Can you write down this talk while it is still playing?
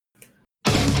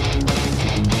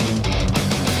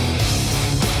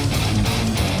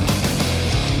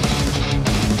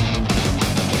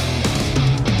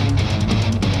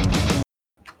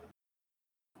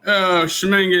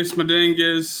Shemangus,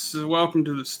 Madingus, welcome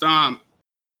to the Stomp.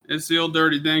 It's the old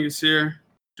dirty dingus here,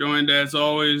 joined as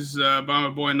always by my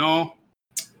boy Noel.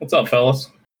 What's up,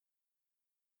 fellas?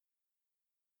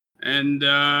 And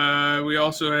we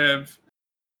also have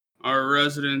our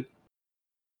resident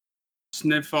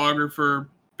sniffographer,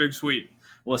 Big Sweet.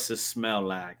 What's the smell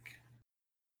like?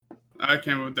 I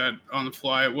came up with that on the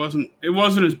fly. It wasn't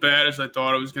as bad as I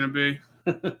thought it was going to be.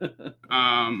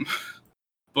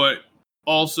 But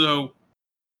also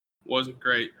wasn't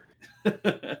great.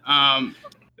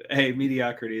 Hey,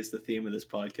 mediocrity is the theme of this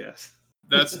podcast.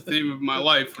 That's the theme of my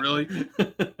life, really. I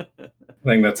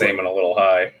think that's aiming a little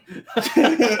high.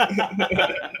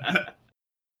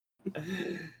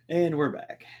 And we're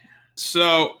back.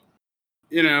 So,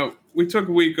 we took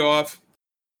a week off.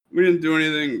 We didn't do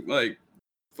anything like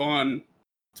fun.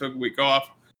 Took a week off.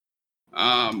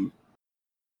 I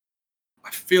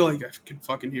feel like I can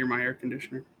fucking hear my air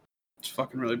conditioner. It's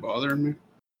fucking really bothering me.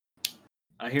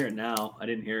 I hear it now. I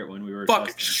didn't hear it when we were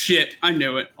Fucking testing. shit. I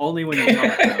knew it. Only when you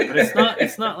talk though. But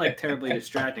it's not like terribly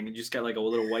distracting. You just got like a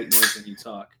little white noise when you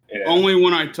talk. Yeah. Only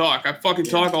when I talk. I fucking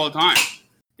talk all the time.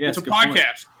 Yeah, it's a podcast.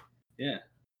 Point. Yeah. You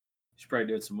should probably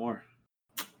do it some more.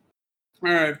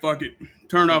 All right, fuck it.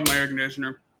 Turn off my air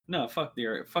conditioner. No, fuck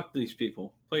these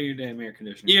people. Play your damn air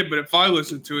conditioner. Yeah, but if I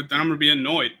listen to it, then I'm gonna be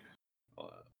annoyed.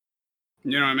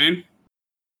 You know what I mean?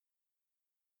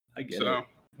 I get it. I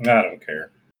don't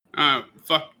care.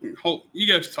 You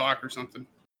guys talk or something.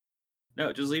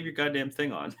 No, just leave your goddamn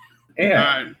thing on.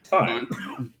 Yeah, right, fine.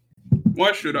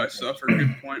 Why should I suffer?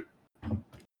 Good point.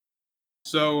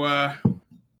 So,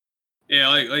 yeah,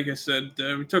 like I said,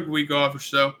 we took a week off or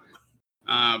so.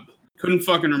 Couldn't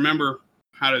fucking remember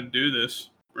how to do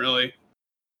this, really.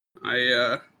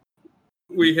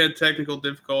 We had technical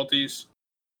difficulties.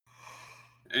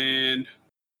 And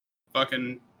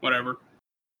fucking whatever.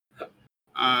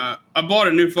 I bought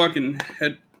a new fucking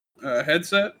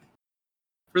headset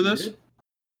for this.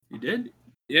 You did?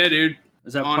 Yeah, dude.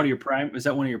 Is that part of your Prime? Is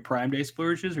that one of your Prime Day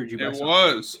splurges, or did you buy something? It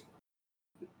was.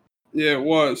 Yeah, it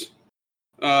was.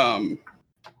 I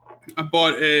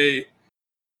bought a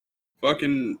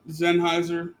fucking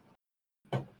Sennheiser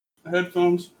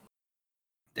headphones.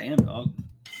 Damn, dog.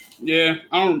 Yeah,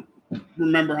 I don't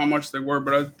remember how much they were,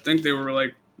 but I think they were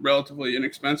like relatively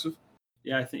inexpensive.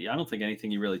 Yeah, I don't think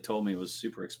anything you really told me was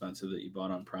super expensive that you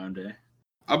bought on Prime Day.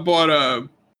 I bought a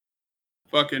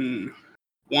fucking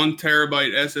 1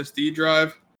 terabyte SSD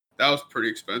drive. That was pretty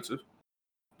expensive,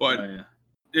 but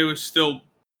It was still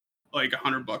like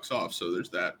 $100 off. So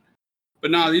there's that. But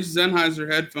now these Sennheiser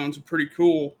headphones are pretty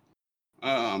cool.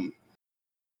 I'm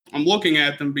looking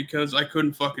at them because I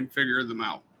couldn't fucking figure them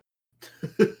out.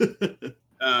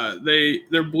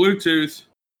 They're Bluetooth,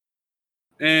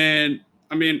 and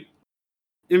I mean,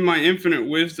 in my infinite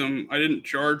wisdom, I didn't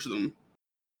charge them.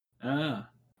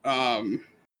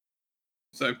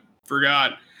 So I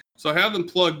forgot. So I have them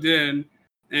plugged in,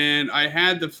 and I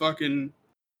had the fucking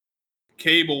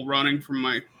cable running from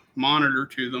my monitor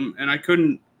to them, and I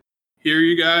couldn't hear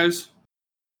you guys.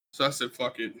 So I said,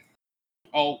 fuck it.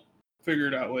 I'll figure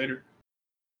it out later.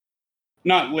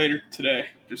 Not later today,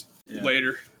 just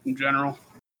later in general.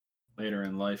 Later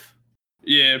in life.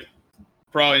 Yeah,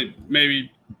 probably,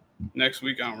 maybe next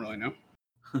week. I don't really know.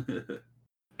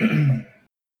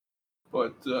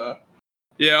 But,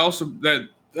 yeah, also that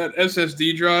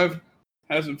SSD drive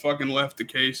hasn't fucking left the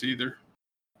case either.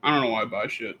 I don't know why I buy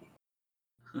shit.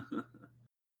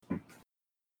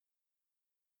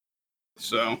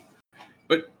 So,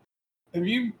 but have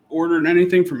you ordered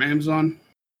anything from Amazon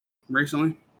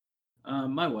recently?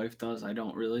 My wife does. I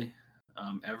don't really,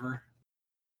 ever.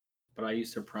 But I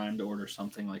used her Prime to order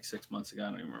something like 6 months ago. I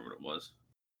don't even remember what it was.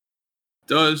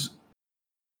 Does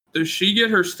she get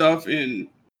her stuff in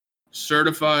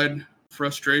certified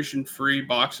frustration-free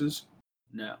boxes?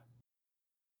 No.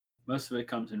 Most of it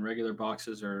comes in regular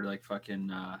boxes or like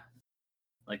fucking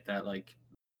like that like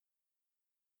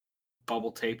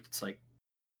bubble tape that's like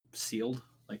sealed,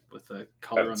 like with the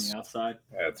color on the outside.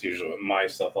 That's usually what my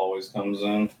stuff always comes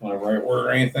in whenever I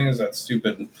order anything, is that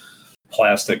stupid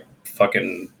plastic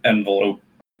fucking envelope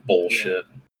bullshit.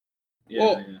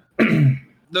 Yeah.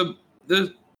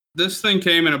 This thing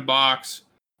came in a box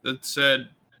that said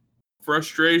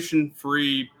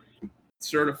frustration-free,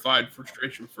 certified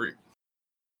frustration-free.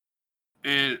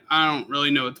 And I don't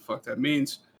really know what the fuck that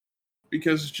means,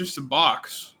 because it's just a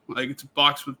box. Like, it's a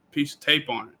box with a piece of tape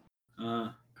on it.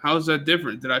 How is that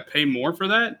different? Did I pay more for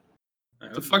that?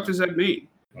 What the fuck does that mean?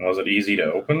 Was it easy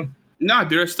to open? Nah,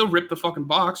 dude, I still ripped the fucking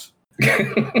box.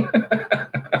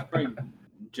 Probably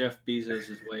Jeff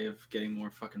Bezos' way of getting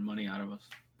more fucking money out of us.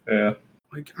 Yeah.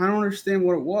 Like, I don't understand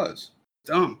what it was.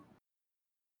 dumb.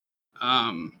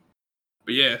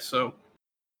 But yeah, so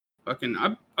fucking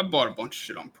I bought a bunch of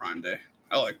shit on Prime Day.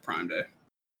 I like Prime Day.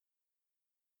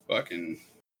 Fucking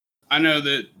I know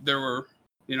that there were,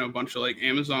 a bunch of like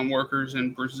Amazon workers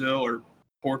in Brazil or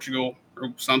Portugal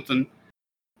or something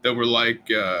that were like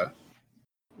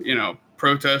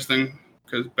protesting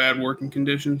because bad working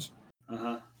conditions.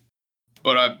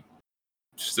 But I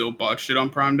still bought shit on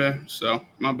Prime Day, so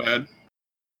my bad.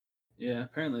 Yeah,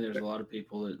 apparently there's a lot of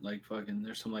people that like fucking.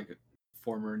 There's some like a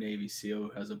former Navy SEAL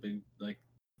who has a big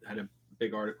had a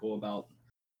big article about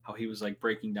how he was like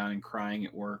breaking down and crying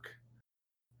at work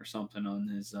or something on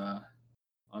his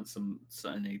on some,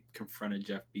 and they confronted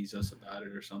Jeff Bezos about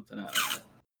it or something. I don't know.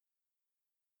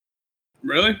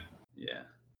 Really? Yeah,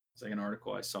 it's like an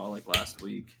article I saw like last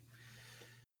week.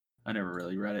 I never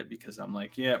really read it because I'm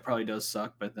like, yeah, it probably does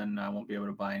suck, but then I won't be able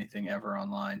to buy anything ever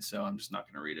online, so I'm just not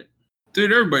going to read it.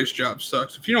 Dude, everybody's job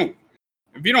sucks. If you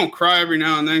don't cry every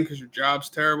now and then because your job's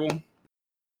terrible,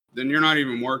 then you're not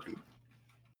even working.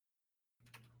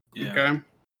 Yeah. Okay.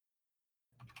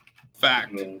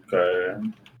 Fact. Okay.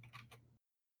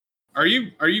 Are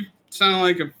you sounding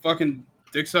like a fucking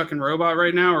dick sucking robot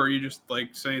right now, or are you just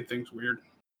like saying things weird?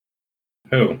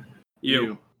 Who?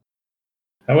 You.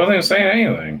 I wasn't saying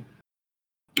anything.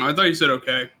 I thought you said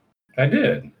okay. I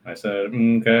did. I said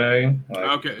okay.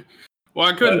 Okay. Well,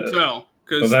 I couldn't tell.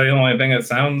 Was that the only thing that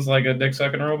sounds like a dick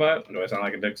sucking robot? Do I sound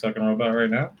like a dick sucking robot right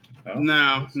now?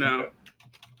 No. Okay.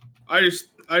 I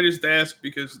just asked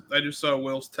because I just saw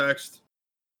Will's text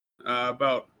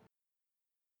about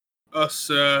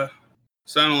us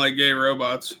sounding like gay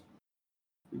robots,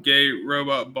 gay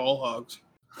robot ball hogs.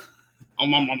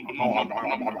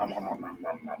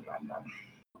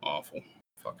 Awful,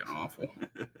 fucking awful.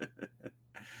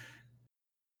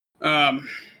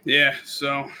 Yeah.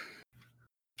 So,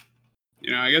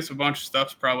 I guess a bunch of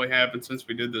stuff's probably happened since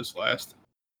we did this last.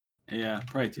 Yeah,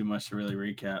 probably too much to really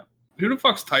recap. Who the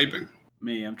fuck's typing?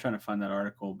 Me, I'm trying to find that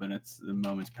article, but the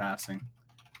moment's passing.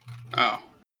 Oh,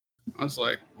 I was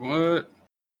like, what?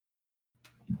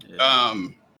 Yeah.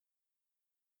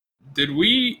 Did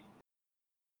we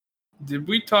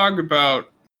talk about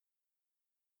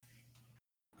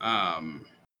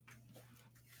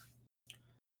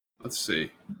let's see.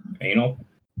 Anal?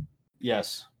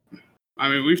 Yes. I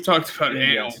mean, we've talked about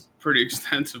anal Yes. pretty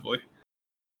extensively.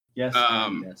 Yes.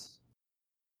 Yes.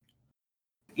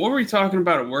 What were we talking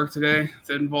about at work today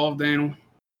that involved anal?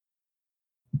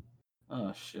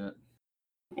 Oh shit.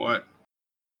 What?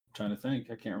 I'm trying to think.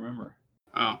 I can't remember.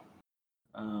 Oh.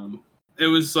 It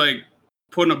was like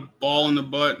putting a ball in the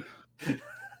butt.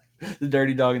 The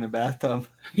dirty dog in the bathtub.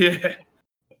 Yeah.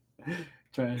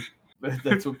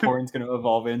 That's what porn's going to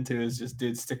evolve into, is just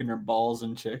dudes sticking their balls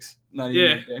in chicks. Not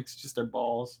even their dicks, just their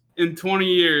balls. In 20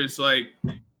 years, like,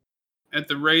 at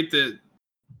the rate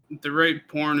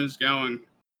porn is going,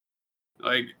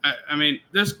 like, I mean,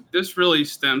 this really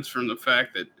stems from the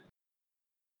fact that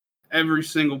every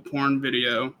single porn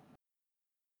video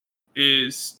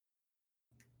is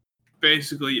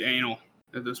basically anal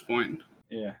at this point.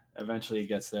 Yeah, eventually it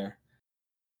gets there.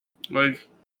 Like,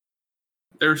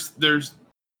 there's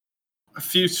a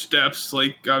few steps.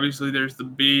 Like, obviously, there's the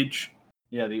beach.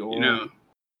 Yeah, the oral.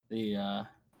 They're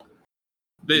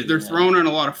throwing in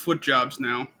a lot of foot jobs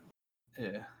now.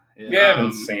 Yeah. Yeah, I've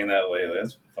been seeing that lately.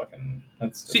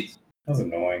 That's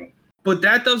annoying. But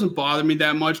that doesn't bother me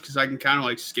that much because I can kind of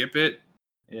like skip it.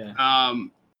 Yeah.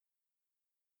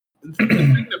 The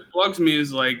thing that bugs me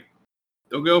is like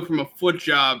they'll go from a foot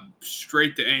job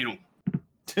straight to anal.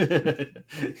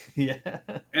 Yeah.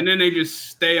 And then they just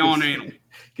stay on anal.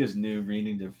 Gives new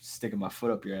meaning to sticking my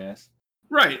foot up your ass.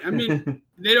 Right. I mean,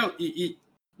 they don't.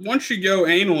 Once you go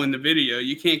anal in the video,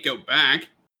 you can't go back.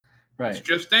 Right. It's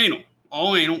just anal,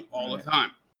 all the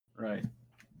time. Right.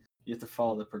 You have to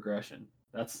follow the progression.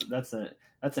 That's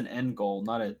an end goal,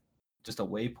 not just a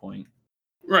waypoint.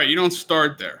 Right. You don't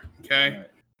start there. Okay. Right.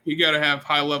 You got to have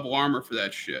high level armor for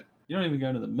that shit. You don't even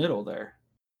go to the middle there.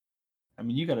 I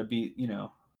mean, you got to be, you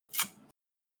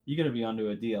got to be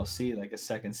onto a DLC, like a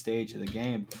second stage of the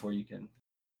game, before you can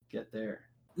get there.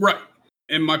 Right.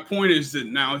 And my point is that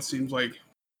now it seems like,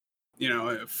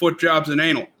 foot jobs and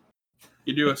anal.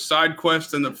 You do a side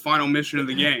quest and the final mission of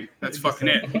the game. That's fucking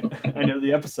it. I know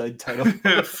the episode title.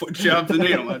 Foot jobs and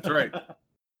anal. That's right.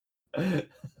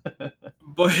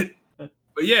 But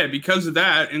yeah, because of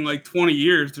that, in like 20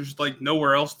 years, there's like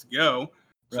nowhere else to go.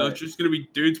 So It's just going to be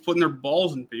dudes putting their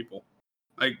balls in people.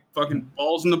 Like fucking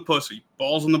balls in the pussy,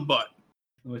 balls in the butt.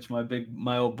 Which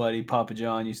my old buddy Papa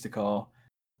John used to call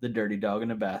the dirty dog in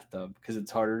the bathtub, because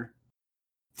it's harder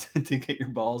to get your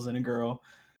balls in a girl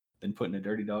than putting a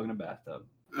dirty dog in a bathtub.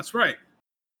 That's right.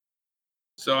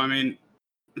 So I mean,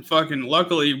 fucking.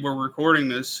 Luckily, we're recording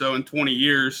this, so in 20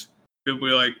 years, people will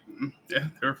be like, yeah,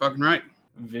 they were fucking right.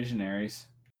 Visionaries.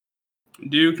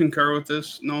 Do you concur with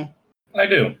this? No. I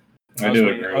do. I do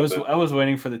agree with it. I was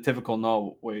waiting for the typical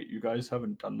no. Wait, you guys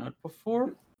haven't done that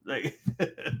before? Like,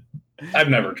 I've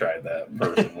never tried that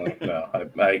personally. No,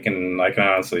 I can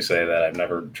honestly say that I've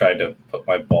never tried to put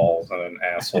my balls in an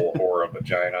asshole or a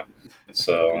vagina.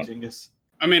 So,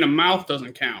 I mean, a mouth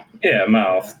doesn't count. Yeah,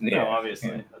 mouth. Yeah, no,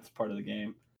 obviously that's part of the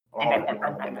game.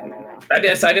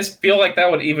 I just feel like that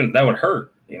would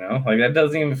hurt. You know, like that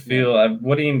doesn't even feel. I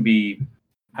wouldn't even be.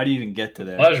 How do you even get to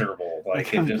there? Pleasurable,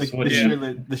 like it just would.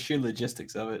 The sheer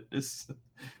logistics of it is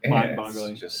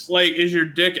mind-boggling. Just like, is your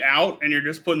dick out and you're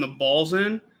just putting the balls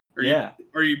in,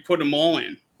 or you put them all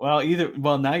in? Well,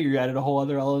 now you added a whole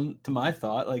other element to my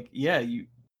thought. Like,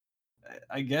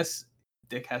 I guess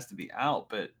dick has to be out,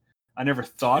 but I never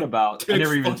thought about. I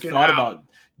never even thought about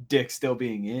dick still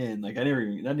being in. Like, that never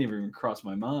even crossed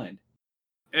my mind.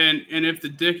 And if the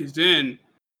dick is in,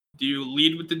 do you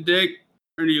lead with the dick?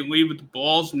 Or do you lead with the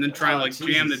balls and then try and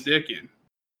jam the dick in?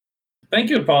 I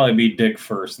think it would probably be dick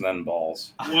first and then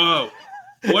balls. Whoa!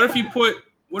 What if you put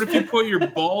your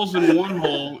balls in one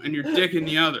hole and your dick in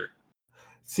the other?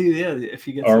 See, yeah, if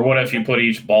you get. Or what if you put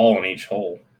each ball in each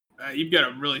hole? You've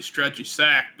got a really stretchy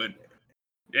sack, but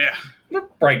yeah, they're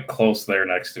right close there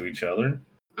next to each other.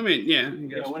 I mean, yeah,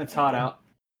 when it's hot out.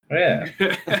 Yeah.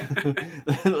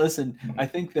 Listen, I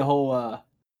think the whole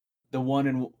the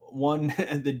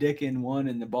the dick in one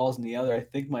and the balls in the other, I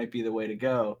think might be the way to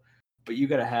go. But you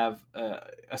got to have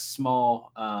a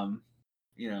small,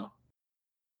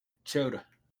 chota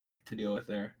to deal with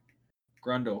there.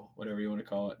 Grundle, whatever you want to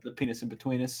call it. The penis in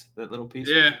between us, that little piece.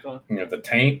 Yeah. You got the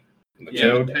taint, the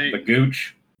chode, the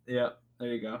gooch. Yeah,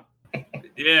 there you go.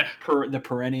 Yeah. The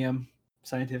perineum,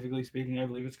 scientifically speaking, I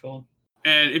believe it's called.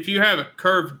 And if you have a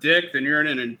curved dick, then you're at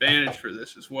an advantage for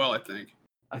this as well, I think.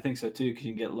 I think so too, because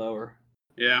you can get lower.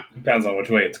 Yeah. Depends on which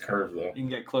way it's curved, though. You can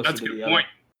get closer to the other. That's a good point.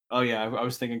 Oh, yeah. I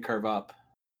was thinking curve up.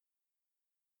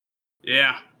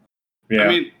 Yeah. I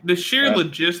mean, the sheer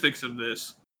logistics of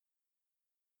this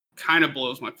kind of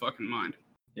blows my fucking mind.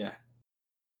 Yeah.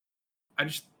 I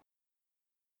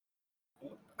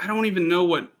don't even know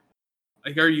what,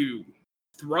 are you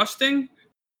thrusting?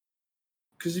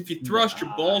 Because if you thrust,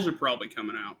 your balls are probably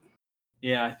coming out.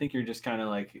 Yeah, I think you're just kind of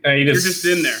like... you're just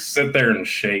in there. Sit there and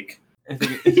shake. I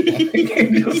think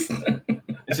it's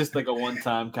just like a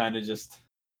one-time kind of just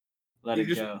let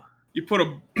it go. You put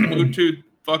a Bluetooth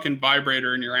fucking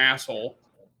vibrator in your asshole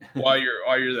while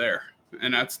you're there,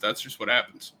 and that's just what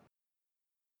happens.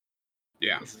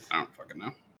 Yeah, I don't fucking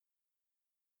know.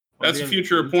 That's the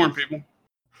future of porn, people.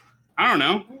 I don't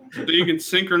know. So you can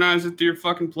synchronize it to your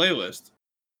fucking playlist.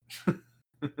 Is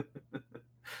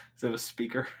it a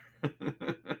speaker?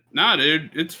 Nah,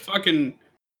 dude. It's fucking...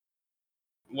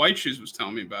 White Shoes was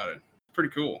telling me about it.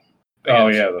 Pretty cool.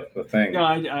 The thing. No,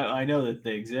 I know that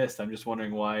they exist. I'm just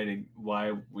wondering why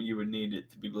you would need it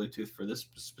to be Bluetooth for this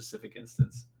specific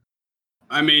instance.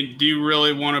 I mean, do you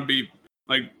really want to be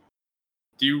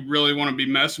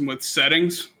messing with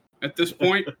settings at this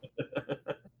point?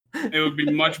 It would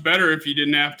be much better if you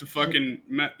didn't have to fucking...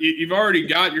 You've already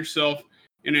got yourself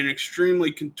in an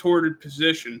extremely contorted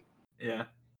position. Yeah.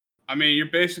 I mean, you're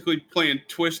basically playing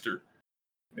Twister.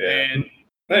 Yeah. And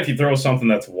if you throw something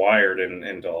that's wired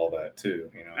into all that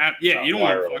too, you know. You don't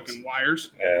want fucking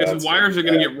wires. Because the wires are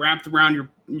going to get wrapped around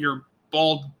your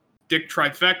bald dick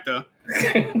trifecta.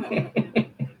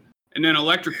 And then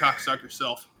electric cocksuck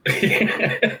yourself.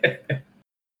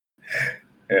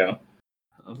 Yeah.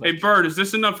 Hey, Bird, is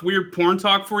this enough weird porn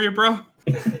talk for you, bro?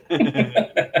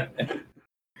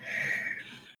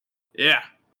 Yeah.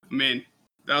 I mean,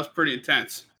 that was pretty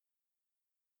intense.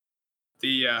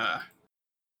 I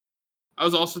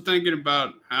was also thinking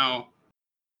about how,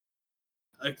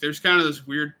 there's kind of this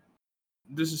weird,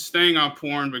 this is staying on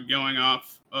porn, but going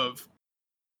off of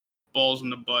balls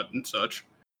in the butt and such.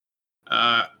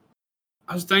 I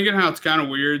was thinking how it's kind of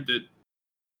weird that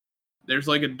there's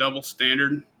a double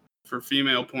standard for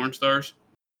female porn stars.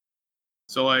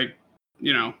 So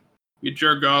you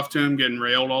jerk off to him getting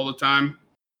railed all the time.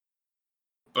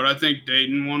 But I think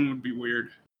dating one would be weird.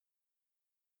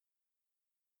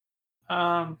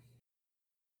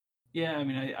 Yeah, I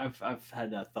mean, I've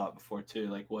had that thought before too.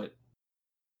 Like, what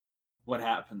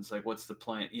happens? Like, what's the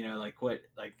plan? You know,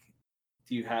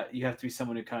 do you have to be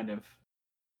someone who kind of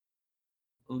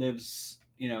lives,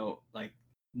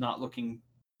 not looking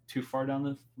too far down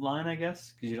the line, I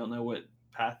guess, because you don't know what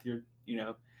path you're.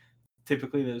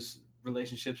 Typically those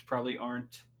relationships probably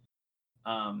aren't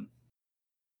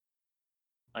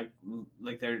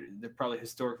Like they're probably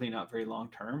historically not very long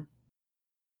term.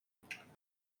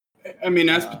 I mean,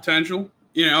 that's potential.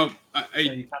 You know, so you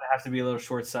kind of have to be a little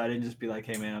short sighted and just be like,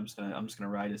 hey man, I'm just gonna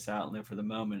ride this out and live for the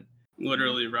moment.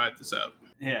 Literally ride this out.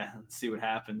 Yeah, and see what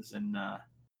happens. And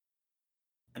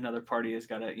another party has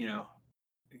got to, you know,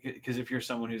 because if you're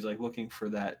someone who's like looking for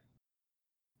that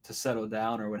to settle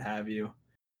down or what have you,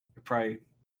 you're probably,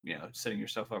 you know, setting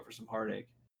yourself up for some heartache.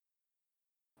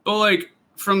 But like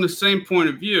from the same point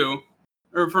of view,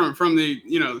 or from the,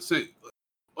 you know, the same,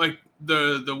 like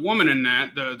the woman in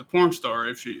that, the porn star,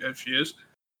 if she is,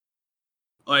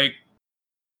 like,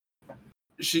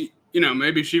 she, you know,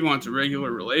 maybe she wants a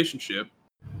regular relationship,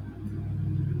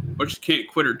 but she can't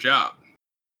quit her job.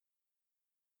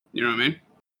 You know what I mean?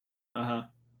 I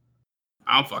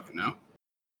don't fucking know.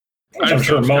 I'm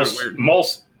sure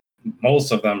most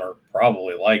of them are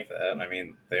probably like that. I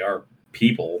mean, they are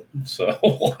people, so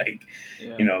like,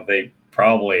 you know, they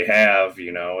probably have,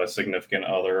 you know, a significant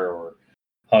other or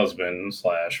husband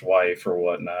 / wife or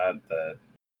whatnot that,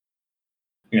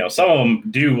 you know, some of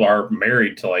them are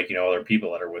married to, like, you know, other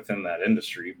people that are within that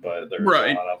industry, but there's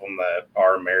a lot of them that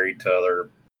are married to other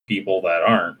people that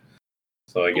aren't.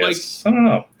 So I guess, I don't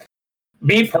know.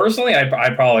 Me personally,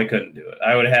 I probably couldn't do it.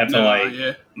 I would have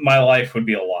to, my life would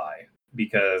be a lie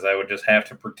because I would just have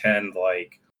to pretend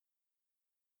like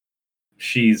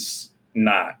she's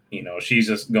not, you know, she's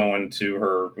just going to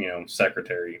her, you know,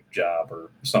 secretary job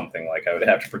or something. Like, I would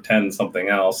have to pretend something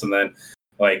else. And then,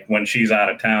 like, when she's out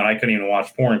of town, I couldn't even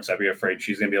watch porn because I'd be afraid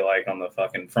she's going to be, like, on the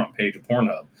fucking front page of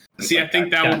Pornhub. See, I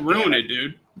think that would ruin it,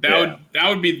 dude. That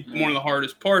would be one of the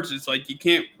hardest parts. It's like, you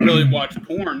can't really watch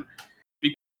porn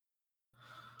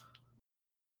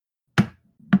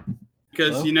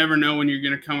because you never know when you're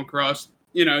going to come across,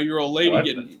 you know, your old lady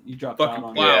getting fucking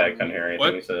plowed. Yeah, I couldn't hear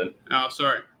anything you said. Oh,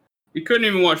 sorry. You couldn't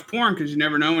even watch porn because you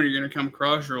never know when you're going to come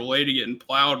across your old lady getting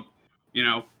plowed, you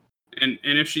know. And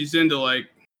if she's into, like,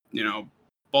 you know,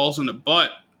 balls in the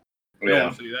butt, you don't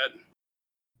want to see that.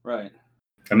 Right.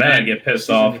 And then I get pissed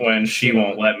off when she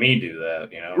won't let me do that,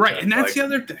 you know. Right, and that's the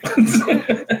other thing.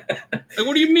 Like,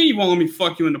 what do you mean you won't let me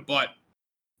fuck you in the butt?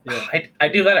 Yeah. I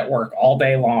do that at work all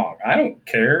day long. I don't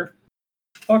care.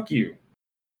 Fuck you.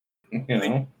 You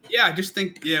know? Yeah, I just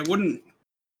think, it wouldn't.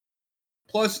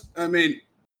 Plus, I mean,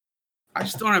 I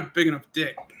just don't have a big enough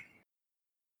dick.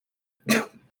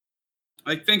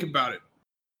 Like, think about it.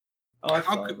 Oh, I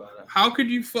thought about it. How could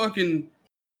you fucking...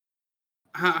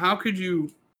 How could you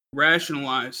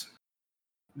rationalize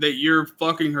that you're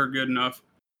fucking her good enough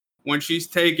when she's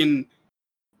taking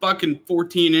fucking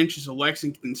 14 inches of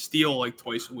Lexington steel like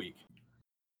twice a week?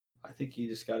 I think you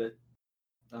just got it.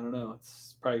 I don't know.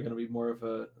 It's probably going to be more of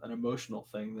an emotional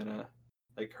thing than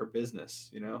like her business,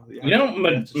 you know? You have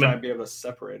to try and be able to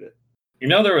separate it. You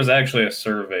know, there was actually a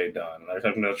survey done.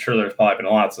 I'm not sure there's probably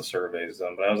been lots of surveys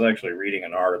done, but I was actually reading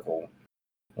an article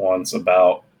once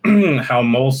about how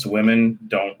most women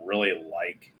don't really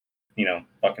like, you know,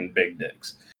 fucking big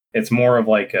dicks. It's more of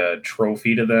like a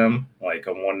trophy to them, like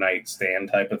a one-night stand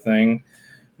type of thing.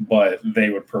 But they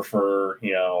would prefer,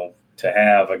 you know, to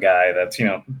have a guy that's, you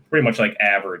know, pretty much like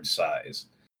average size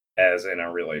as in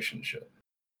a relationship.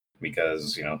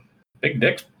 Because, you know, big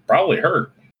dicks probably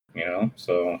hurt, you know,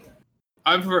 so...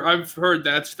 I've heard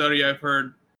that study. I've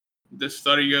heard the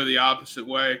study go the opposite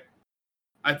way.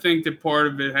 I think that part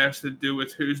of it has to do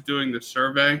with who's doing the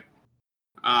survey.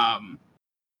 And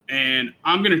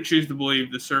I'm going to choose to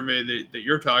believe the survey that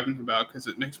you're talking about because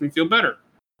it makes me feel better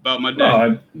about my day.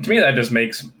 No, to me, that just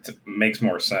makes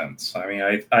more sense. I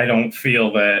mean, I don't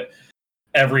feel that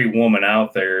every woman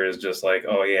out there is just like,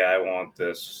 oh, yeah, I want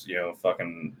this, you know,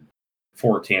 fucking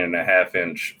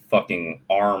 14.5-inch fucking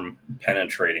arm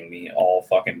penetrating me all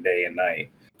fucking day and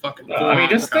night. I mean,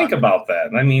 just think about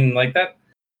that. I mean, like that.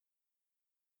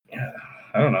 Yeah,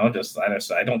 I don't know.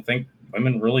 I don't think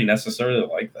women really necessarily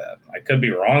like that. I could be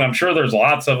wrong. I'm sure there's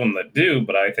lots of them that do,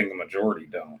 but I think the majority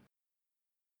don't.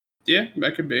 Yeah,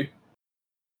 that could be.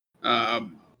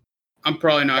 I'm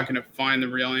probably not going to find the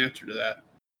real answer to that.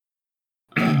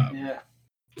 Yeah.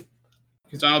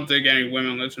 Because I don't think any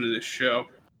women listen to this show.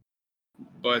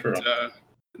 But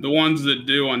the ones that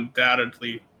do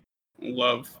undoubtedly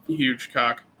love huge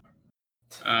cock.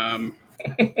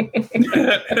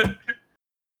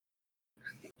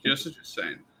 Just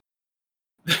saying.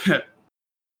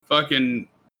 Fucking.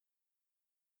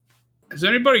 Has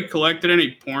anybody collected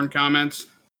any porn comments?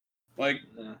 Like,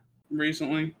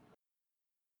 recently?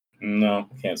 No,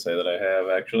 can't say that I have,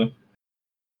 actually.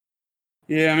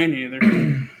 Yeah, me neither.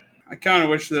 I kind of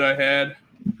wish that I had.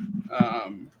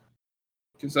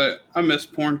 Because I miss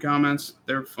porn comments.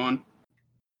 They're fun.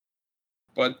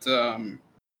 But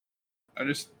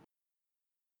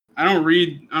I don't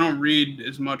read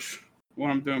as much when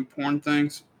I'm doing porn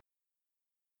things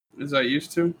as I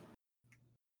used to.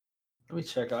 Let me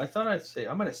check. I thought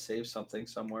I'm gonna save something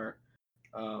somewhere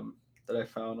that I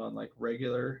found on like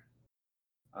regular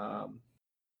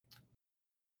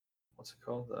what's it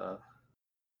called?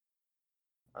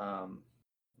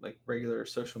 Like regular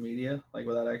social media, like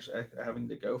without actually having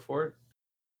to go for it.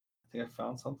 I think I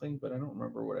found something, but I don't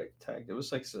remember what I tagged. It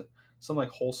was like some like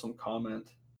wholesome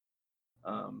comment.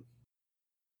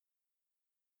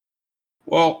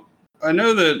 Well, I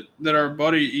know that our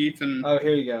buddy Ethan. Oh,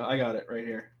 here you go. I got it right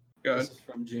here. Go ahead. This is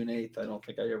from June 8th. I don't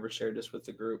think I ever shared this with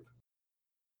the group.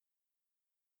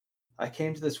 I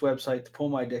came to this website to pull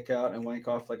my dick out and wank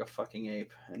off like a fucking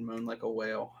ape and moan like a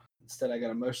whale. Instead, I got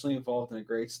emotionally involved in a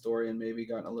great story and maybe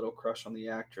gotten a little crush on the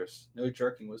actress. No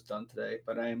jerking was done today,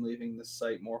 but I am leaving this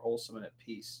site more wholesome and at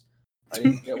peace. I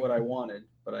didn't get what I wanted,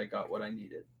 but I got what I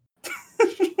needed.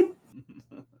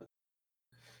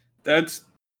 That's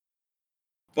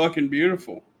fucking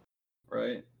beautiful.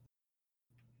 Right?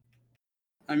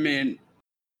 I mean,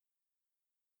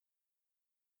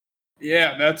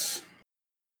 yeah, that's...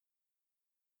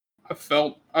 I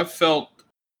felt,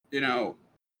 you know,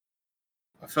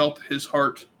 I felt his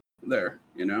heart there,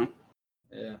 you know?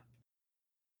 Yeah.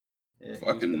 Yeah,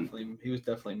 fucking... he was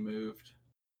definitely moved.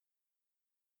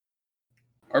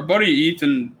 Our buddy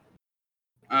Ethan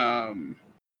our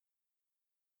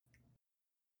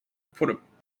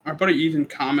buddy Ethan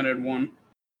commented one,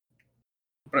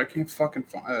 but I can't fucking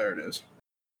find... There it is.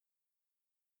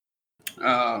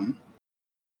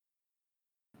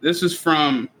 This is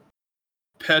from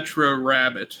Petro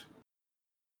Rabbit.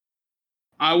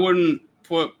 I wouldn't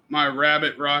put my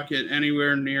rabbit rocket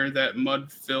anywhere near that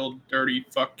mud-filled, dirty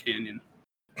fuck canyon.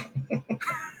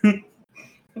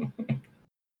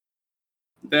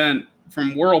 Then,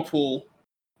 from Whirlpool,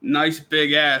 nice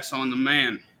big ass on the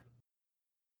man.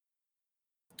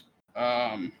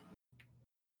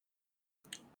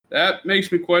 That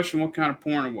makes me question what kind of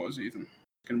porn it was, Ethan.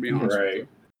 Gonna be honest with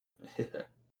you.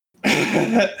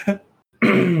 But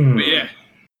yeah.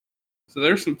 So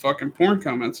there's some fucking porn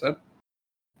comments up.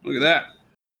 Look at that.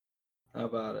 How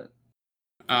about it?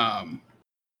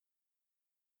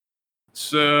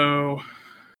 So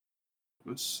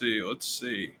let's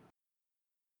see.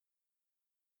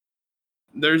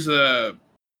 There's a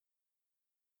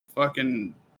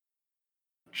fucking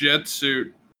jet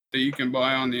suit that you can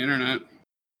buy on the internet.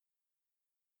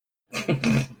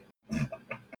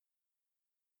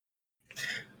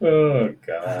 Oh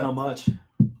god. How much?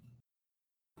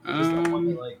 Just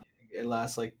like it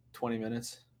lasts like 20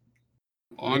 minutes.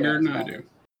 Longer than I do.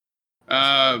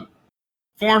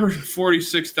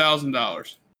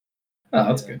 $446,000. Oh,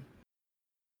 that's good.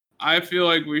 I feel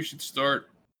like we should start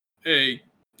a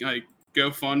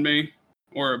GoFundMe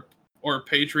or a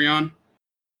Patreon,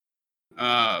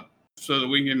 so that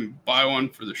we can buy one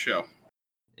for the show.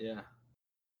 Yeah.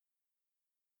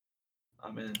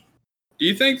 I'm in. Do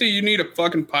you think that you need a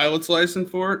fucking pilot's license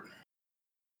for it?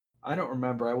 I don't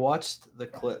remember. I watched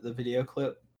the video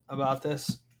clip about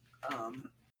this, and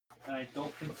I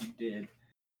don't think you did.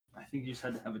 I think you just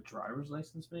had to have a driver's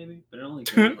license, maybe. But you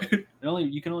can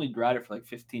only ride it for like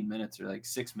 15 minutes or like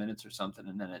 6 minutes or something,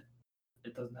 and then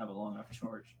it doesn't have a long enough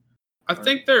charge. I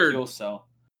think fuel cell.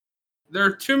 There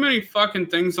are too many fucking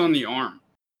things on the arm.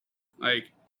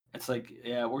 Like, it's like,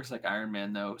 yeah, it works like Iron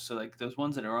Man though. So like those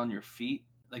ones that are on your feet,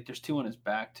 like there's two on his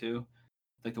back too.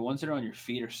 Like the ones that are on your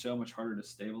feet are so much harder to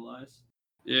stabilize.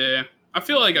 Yeah, I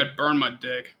feel like I'd burn my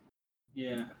dick.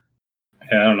 Yeah.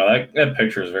 Yeah, I don't know. That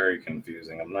picture is very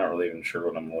confusing. I'm not really even sure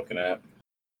what I'm looking at.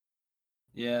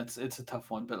 Yeah, it's a tough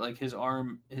one. But like his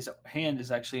hand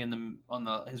is actually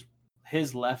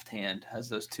his left hand has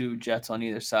those two jets on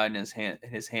either side, and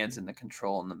his hand's in the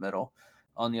control in the middle.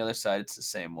 On the other side, it's the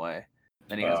same way.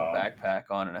 Then he has a backpack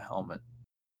on and a helmet.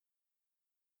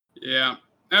 Yeah.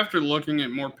 After looking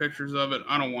at more pictures of it,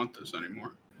 I don't want this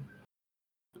anymore.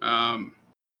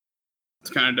 It's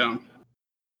kind of dumb.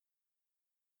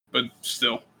 But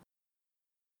still.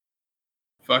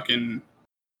 Fucking...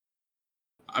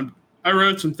 I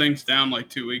wrote some things down like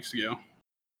 2 weeks ago.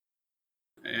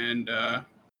 And,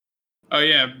 oh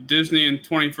yeah, Disney and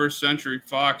 21st Century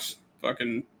Fox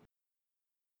fucking...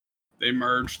 They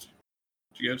merged.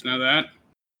 Did you guys know that?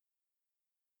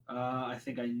 I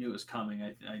think I knew it was coming.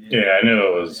 I did. Yeah, I knew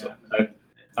it was.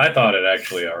 I thought it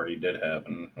actually already did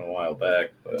happen a while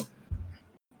back, but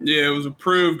yeah, it was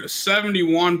approved. A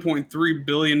 $71.3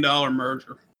 billion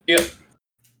merger. Yep.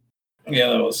 Yeah,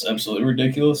 that was absolutely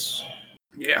ridiculous.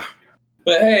 Yeah.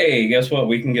 But hey, guess what?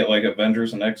 We can get like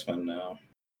Avengers and X-Men now.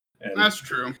 That's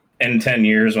true. In 10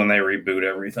 years when they reboot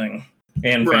everything.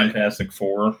 And Fantastic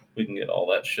Four. We can get all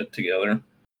that shit together.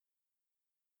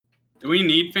 Do we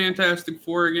need Fantastic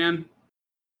Four again?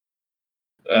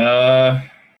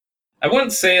 I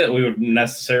wouldn't say that we would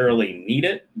necessarily need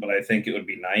it, but I think it would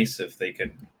be nice if they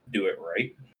could do it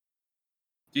right.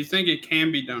 Do you think it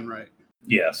can be done right?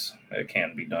 Yes, it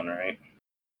can be done right.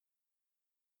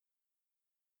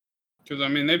 Because, I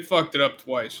mean, they fucked it up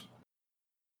twice.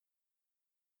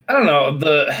 I don't know.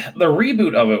 The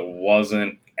reboot of it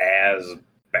wasn't as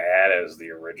bad as the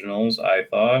originals, I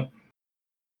thought.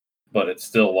 But it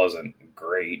still wasn't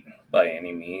great by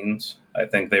any means. I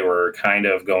think they were kind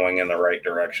of going in the right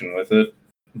direction with it,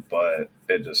 but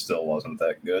it just still wasn't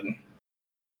that good.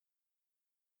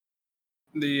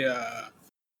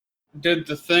 Did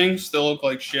the Thing still look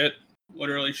like shit?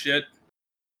 Literally shit?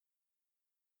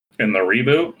 In the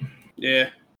reboot? Yeah.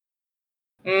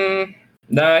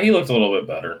 Nah, he looked a little bit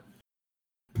better.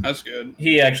 That's good.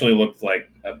 He actually looked like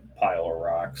a pile of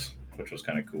rocks, which was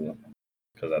kind of cool.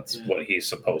 Because that's what he's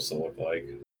supposed to look like.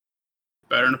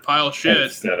 Better than a pile of shit.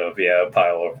 Instead of, a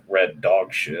pile of red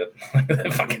dog shit.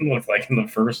 That fucking looked like in the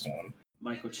first one.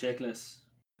 Michael Chiklis.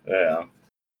 Yeah.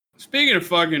 Speaking of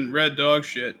fucking red dog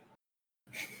shit.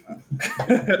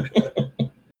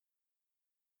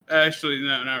 Actually,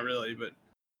 no, not really, but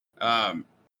I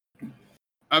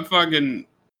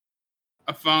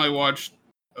finally watched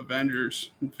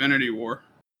Avengers Infinity War.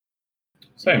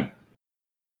 Same.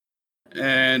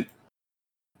 And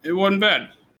it wasn't bad.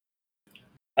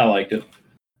 I liked it.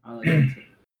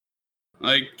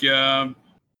 Like,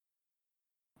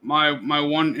 my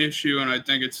one issue, and I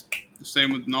think it's the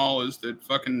same with Null, is that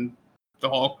fucking the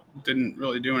Hulk didn't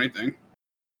really do anything.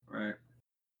 Right.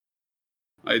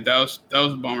 Like, that was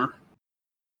a bummer.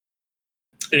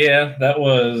 Yeah, that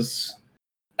was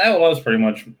pretty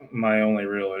much my only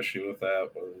real issue with that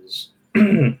was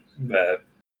that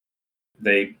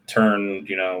they turned,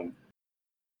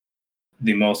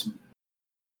 the most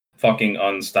fucking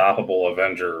unstoppable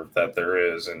Avenger that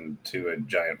there is into a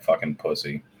giant fucking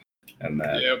pussy. And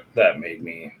that made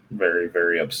me very,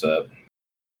 very upset.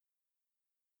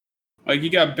 Like, he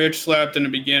got bitch slapped in the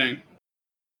beginning.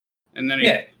 And then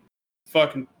he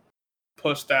fucking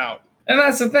pussed out. And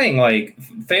that's the thing, like,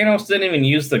 Thanos didn't even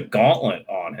use the gauntlet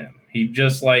on him. He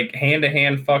just, like,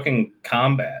 hand-to-hand fucking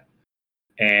combat.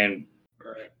 And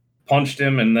punched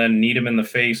him and then kneed him in the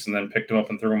face and then picked him up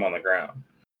and threw him on the ground.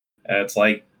 And it's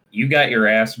like, you got your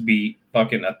ass beat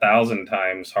fucking 1,000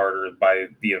 times harder by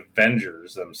the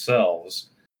Avengers themselves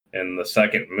in the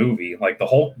second movie. Like, the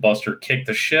Hulkbuster kicked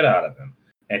the shit out of him.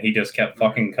 And he just kept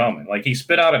fucking coming. Like, he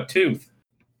spit out a tooth.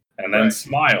 And then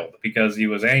smiled because he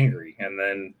was angry, and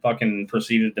then fucking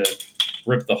proceeded to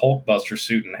rip the Hulkbuster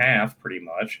suit in half, pretty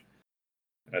much.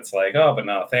 And it's like, oh, but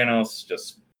now Thanos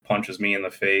just punches me in the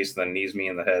face, then knees me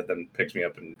in the head, then picks me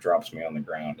up and drops me on the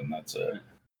ground, and that's it.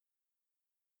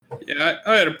 Yeah,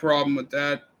 I had a problem with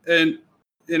that. And,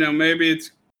 maybe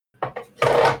it's,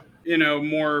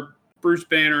 more Bruce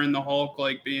Banner and the Hulk,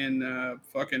 like, being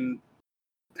fucking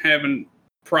having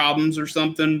problems or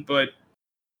something, but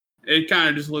it kind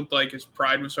of just looked like his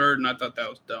pride was hurt, and I thought that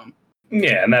was dumb.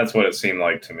 Yeah, and that's what it seemed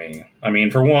like to me. I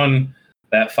mean, for one,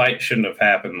 that fight shouldn't have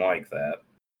happened like that.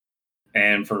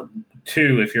 And for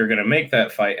two, if you're going to make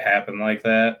that fight happen like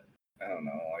that, I don't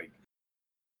know, like...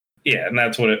 Yeah, and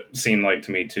that's what it seemed like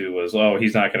to me, too, was, oh,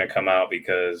 he's not going to come out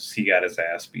because he got his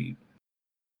ass beat.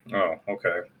 Oh,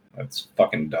 okay. That's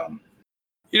fucking dumb.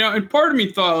 And part of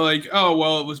me thought, like, oh,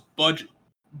 well, it was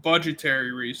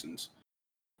budgetary reasons.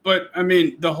 But, I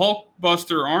mean, the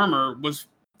Hulkbuster armor was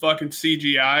fucking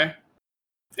CGI.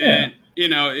 Yeah.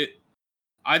 And,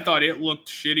 I thought it looked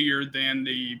shittier than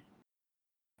the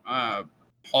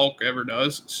Hulk ever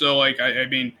does. So, like, I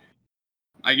mean,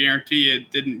 I guarantee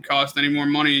it didn't cost any more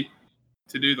money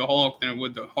to do the Hulk than it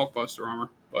would the Hulkbuster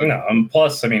armor. But, no,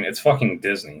 plus, I mean, it's fucking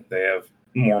Disney. They have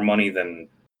more money than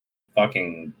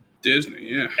fucking Disney,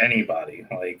 yeah. Anybody.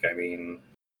 Like, I mean...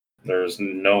 There's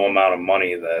no amount of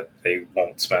money that they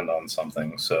won't spend on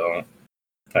something. So,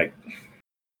 like,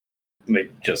 they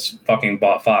just fucking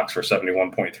bought Fox for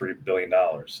 $71.3 billion.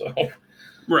 So,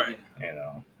 right.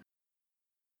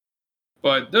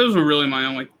 But those were really my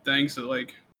only things that,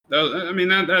 like,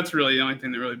 that's really the only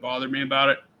thing that really bothered me about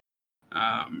it.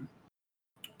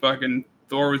 Fucking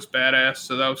Thor was badass,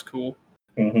 so that was cool.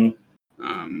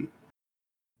 Mm-hmm.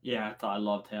 Yeah, I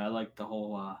loved it. I liked the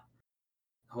whole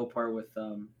part with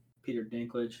Peter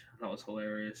Dinklage. That was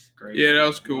hilarious. Great. Yeah, that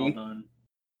was cool. Well done.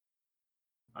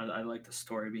 I like the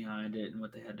story behind it and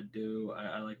what they had to do.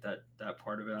 I like that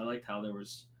part of it. I liked how there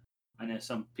was... I know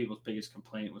some people's biggest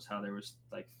complaint was how there was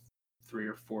like 3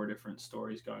 or 4 different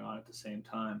stories going on at the same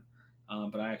time.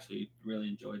 But I actually really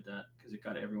enjoyed that because because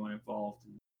it got everyone involved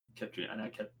and I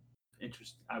kept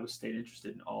interest. I was stayed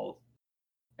interested in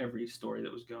every story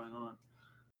that was going on.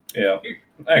 Yeah.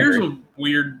 Here's a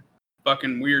weird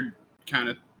kind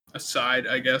of aside,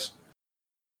 I guess.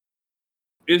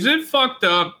 Is it fucked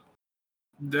up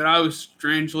that I was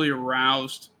strangely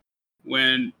aroused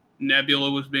when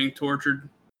Nebula was being tortured?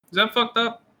 Is that fucked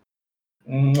up?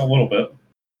 A little bit.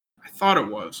 I thought it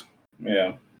was.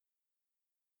 Yeah.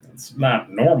 It's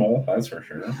not normal, that's for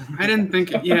sure. I didn't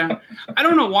think it. Yeah. I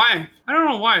don't know why.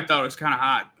 I thought it was kind of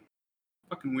hot.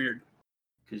 Fucking weird.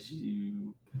 Because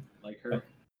you like her.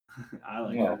 I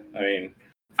like her.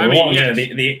 I mean, yes.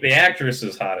 the actress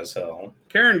is hot as hell.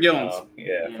 Karen Gillan's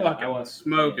fucking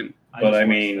smoking. But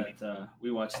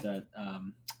we watched that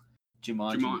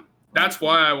Jumanji. That's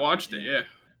why I watched it. Yeah.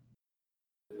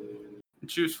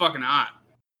 And she was fucking hot.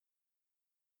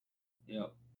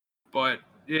 Yep. But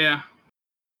yeah,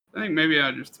 I think maybe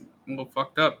I just a little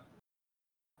fucked up.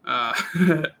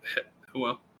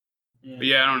 Well. Yeah. But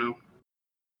yeah, I don't know.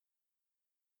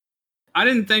 I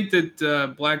didn't think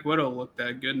that Black Widow looked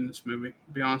that good in this movie,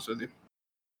 to be honest with you.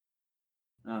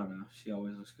 I don't know. She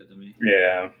always looks good to me.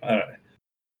 Yeah. I don't know.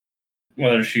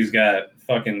 Whether she's got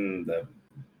fucking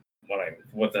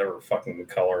whatever fucking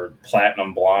color,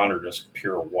 platinum blonde or just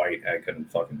pure white, I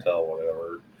couldn't fucking tell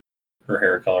whatever her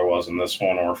hair color was in this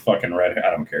one, or fucking red.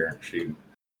 I don't care. It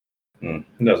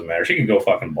doesn't matter. She could go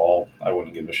fucking bald. I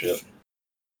wouldn't give a shit.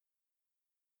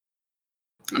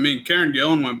 I mean, Karen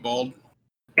Gillan went bald.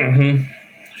 Mm-hmm.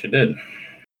 She did.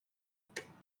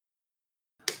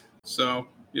 So,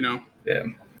 Yeah.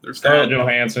 There's Scarlett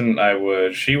Johansson, I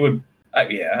would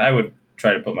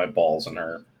try to put my balls in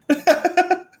her.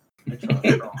 I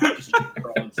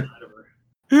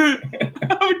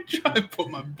would try to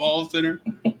put my balls in her.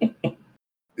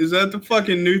 Is that the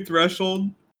fucking new threshold?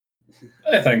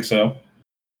 I think so.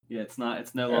 Yeah, it's not.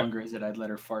 It's no longer is it I'd let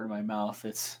her fart in my mouth.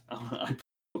 It's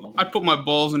I'd put my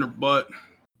balls in her butt.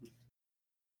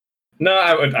 No,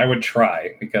 I would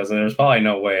try, because there's probably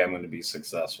no way I'm going to be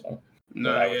successful.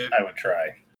 No, I would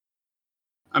try.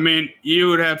 I mean, you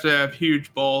would have to have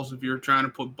huge balls if you were trying to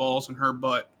put balls in her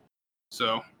butt.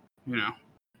 So, Yeah.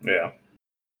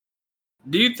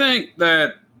 Do you think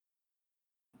that...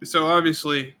 So,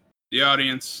 obviously, the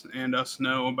audience and us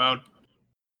know about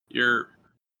your,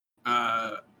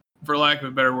 for lack of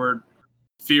a better word,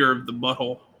 fear of the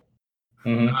butthole.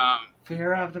 Mm-hmm.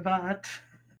 Fear of the butt.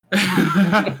 I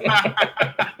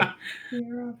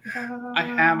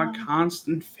have a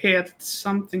constant fear that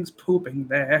something's pooping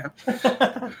there.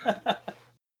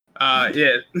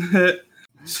 Yeah.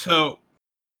 So,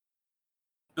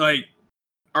 like,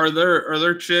 are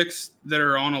there chicks that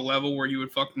are on a level where you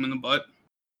would fuck them in the butt?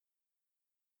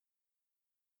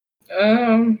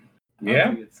 Yeah.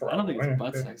 I don't think it's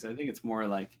butt sex. I think it's more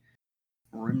like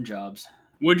rim jobs.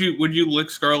 Would you lick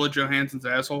Scarlett Johansson's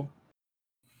asshole?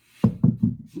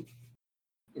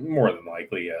 More than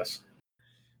likely, yes.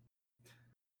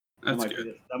 That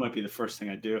might be the first thing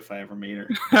I'd do if I ever meet her.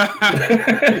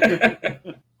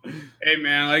 Hey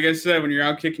man, like I said, when you're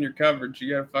out kicking your coverage,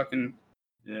 you gotta fucking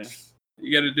you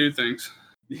gotta do things.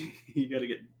 You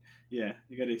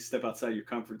gotta step outside your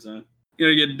comfort zone. You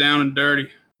gotta get down and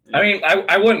dirty. Yeah. I mean,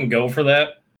 I wouldn't go for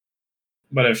that,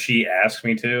 but if she asked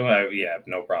me to,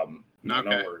 no problem. No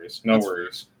worries. No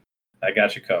worries. I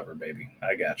got you covered, baby.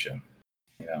 I got you.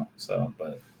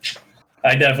 But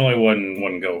I definitely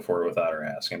wouldn't go for it without her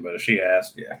asking. But if she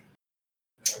asked,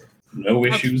 no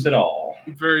issues at all.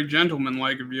 Very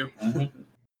gentlemanlike of you.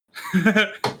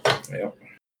 Mm-hmm. Yep.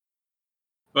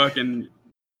 Fucking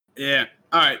yeah.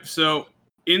 All right. So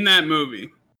in that movie,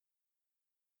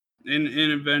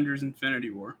 in Avengers: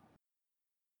 Infinity War,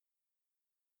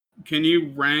 can you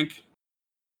rank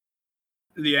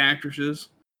the actresses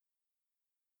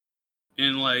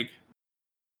in like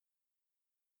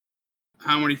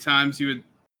how many times you would?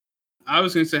 I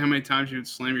was gonna say how many times you would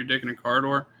slam your dick in a car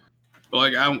door,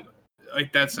 but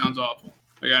that sounds awful.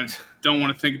 Like I don't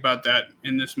want to think about that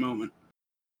in this moment.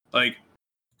 Like,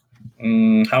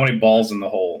 how many balls in the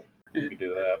hole? You could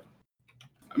do that.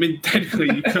 I mean,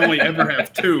 technically, you can only ever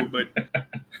have two, but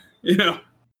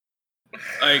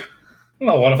like.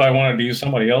 Well, what if I wanted to use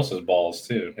somebody else's balls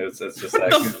too? It's just that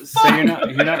good. So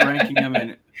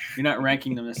you're not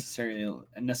ranking them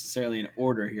necessarily in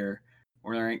order here.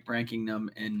 We're ranking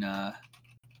them in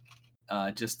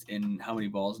just in how many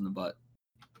balls in the butt.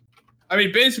 I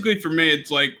mean, basically for me,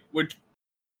 it's like which,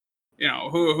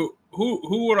 who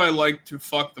would I like to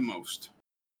fuck the most,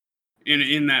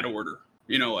 in that order.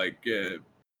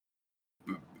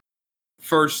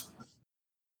 First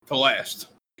to last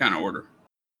kind of order.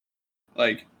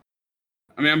 Like,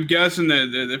 I mean, I'm guessing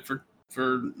that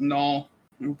for Null,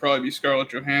 it would probably be Scarlett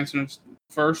Johansson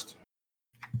first.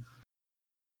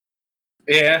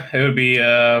 Yeah, it would be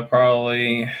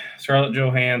probably Scarlett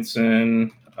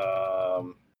Johansson.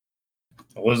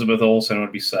 Elizabeth Olsen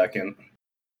would be second.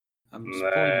 I'm and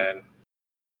then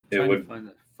it would find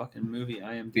the fucking movie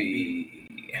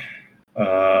IMDb.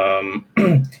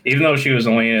 Even though she was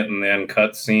only in the end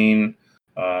cut scene,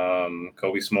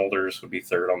 Kobe Smulders would be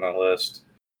third on that list.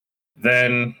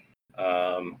 Then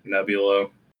Nebula.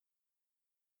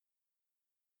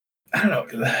 I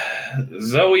don't know.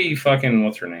 Zoe fucking,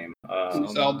 what's her name?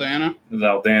 Zaldana.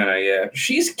 Zaldana, yeah.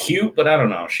 She's cute, but I don't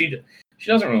know. She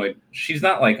doesn't really, she's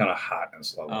not like on a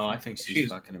hotness level. Oh, I think she's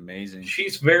fucking amazing.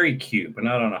 She's very cute, but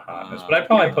not on a hotness. But I'd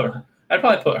probably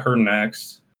put her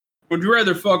next. Would you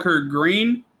rather fuck her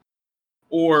green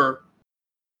or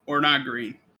not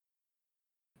green?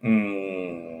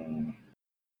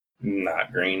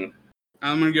 Not green.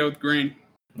 I'm gonna go with green.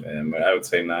 Yeah, but I would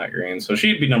say not green. So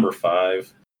she'd be number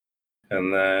 5.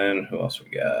 And then who else we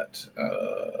got?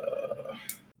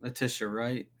 Letitia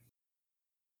Wright.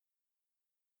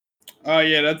 Oh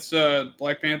yeah, that's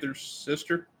Black Panther's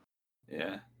sister.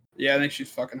 Yeah. Yeah, I think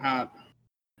she's fucking hot.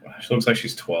 She looks like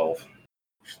she's 12.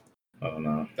 Oh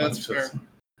no. That's fair.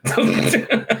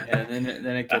 Yeah, then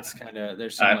it gets kind of,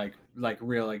 there's some like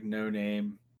real like no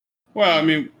name. Well, I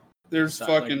mean, there's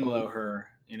fucking like below her,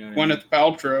 you know. Gwyneth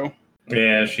Paltrow.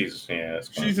 Yeah, she's at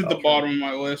the bottom of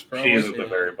my list, probably. She's at the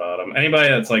very bottom. Anybody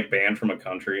that's like banned from a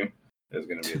country is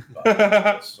going to be at the bottom of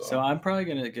the list, so I'm probably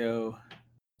going to go.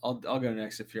 I'll go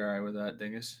next if you're all right with that,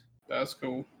 Dingus. That's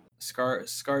cool.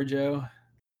 ScarJo,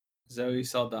 Zoe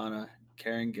Saldana,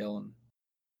 Karen Gillan.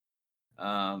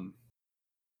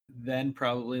 Then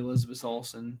probably Elizabeth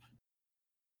Olsen,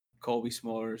 Colby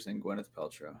Smulders, and Gwyneth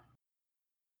Paltrow.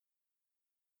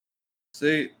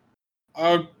 See,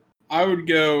 I would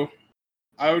go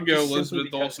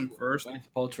Elizabeth Olsen first. Gwyneth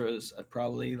Paltrow is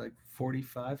probably like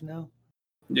 45 now.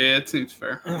 Yeah, it seems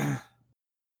fair.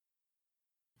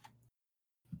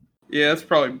 Yeah,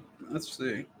 let's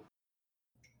see.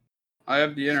 I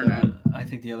have the internet. I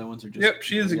think the other ones are just. Yep,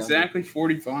 she is exactly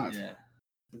 45. Yeah.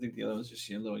 I think the other one's just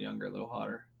a little younger, a little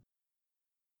hotter.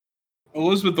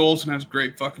 Elizabeth Olsen has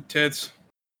great fucking tits.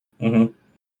 Mm-hmm.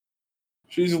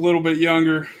 She's a little bit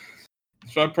younger,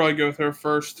 so I'd probably go with her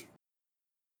first.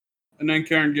 And then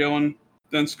Karen Gillan,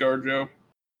 then ScarJo.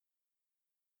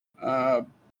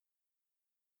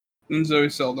 Then Zoe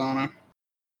Saldana.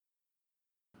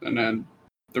 And then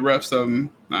the rest of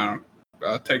them, I don't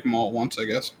know, take them all at once, I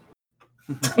guess.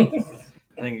 I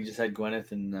think you just had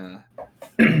Gwyneth and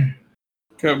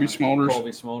Kobe Smulders.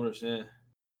 Colby Smulders, yeah.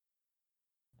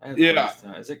 Yeah.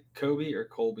 Is it Kobe or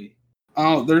Colby?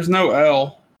 Oh, there's no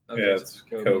L. Okay, yeah, it's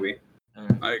Kobe.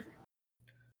 Right.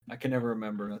 I can never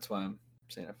remember. That's why I'm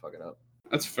saying I fuck it up.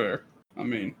 That's fair. I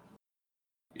mean,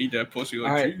 eat that pussy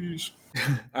like cheese.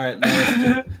 All right.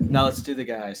 Now let's do the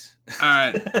guys. All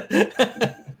right.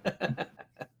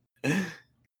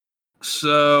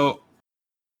 So,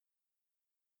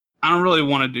 I don't really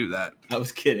want to do that. I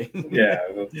was kidding. Yeah.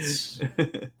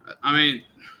 I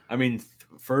mean,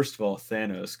 first of all,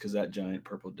 Thanos, because that giant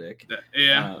purple dick.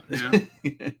 Yeah.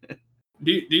 Do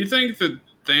you think that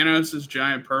Thanos'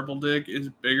 giant purple dick is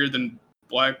bigger than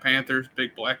Black Panther's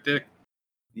big black dick?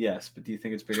 Yes, but do you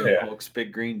think it's bigger than Hulk's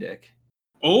big green dick?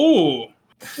 Oh!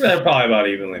 They're probably about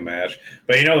evenly matched.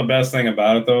 But you know the best thing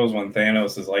about it, though, is when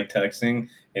Thanos is, like, texting,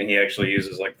 and he actually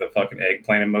uses, like, the fucking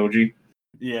eggplant emoji.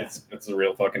 Yeah. It's a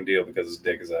real fucking deal because his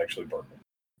dick is actually purple.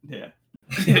 Yeah.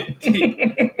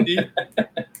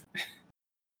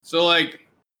 So, like,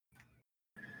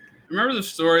 remember the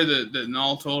story that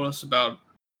Null told us about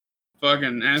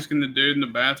fucking asking the dude in the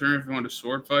bathroom if he wanted a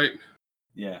sword fight?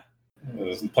 Yeah.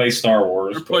 Play Star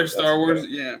Wars. Or play Star Wars,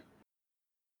 yeah.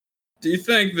 Do you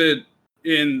think that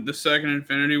in the second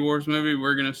Infinity Wars movie,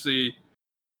 we're going to see,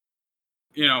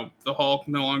 the Hulk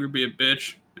no longer be a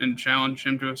bitch and challenge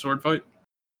him to a sword fight?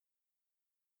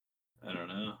 I don't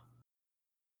know.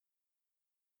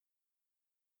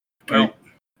 Well,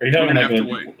 are you talking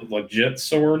like legit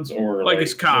swords or like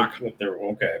his cock?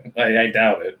 Okay, I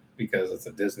doubt it because it's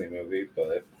a Disney movie.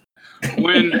 But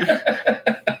when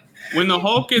the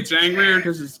Hulk gets angrier,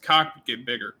 does his cock get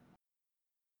bigger?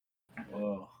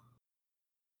 Whoa.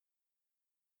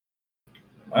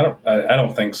 I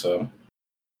don't think so.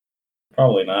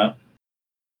 Probably not.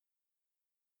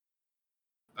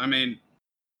 I mean,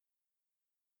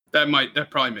 that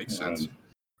probably makes sense.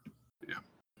 Yeah.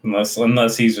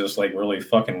 Unless he's just like really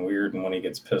fucking weird, and when he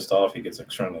gets pissed off, he gets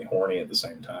extremely horny at the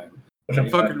same time. Which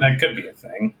that could be a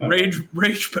thing. Rage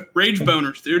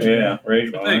boners, dude. Yeah,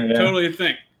 rage boners. Yeah. Totally a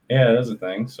thing. Yeah, it is a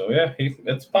thing. So yeah,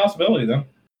 it's a possibility then.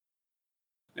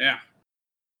 Yeah.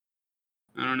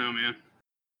 I don't know, man.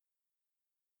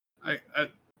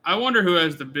 I wonder who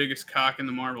has the biggest cock in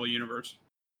the Marvel universe.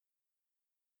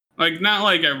 Like, not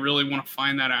like I really want to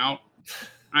find that out.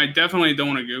 I definitely don't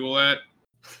want to Google that.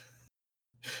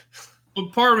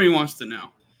 But part of me wants to know.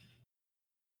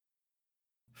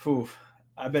 Phew.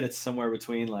 I bet it's somewhere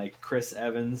between like Chris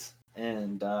Evans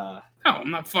and No,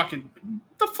 I'm not fucking.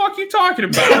 What the fuck are you talking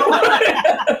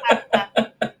about?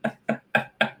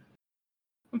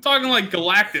 I'm talking like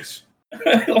Galactus.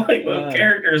 Like the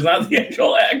characters, not the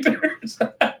actual actors.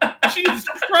 Jesus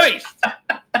Christ.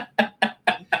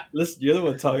 Listen, you're the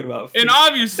one talking about. And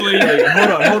obviously,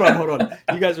 hold on.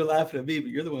 You guys are laughing at me, but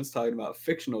you're the ones talking about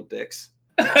fictional dicks.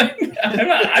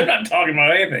 I'm not talking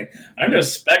about anything. I'm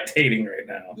just spectating right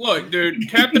now. Look, dude,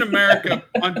 Captain America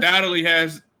undoubtedly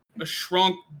has a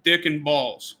shrunk dick and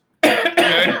balls.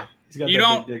 Okay? He's got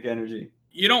that big dick energy.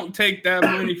 You don't take that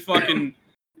many fucking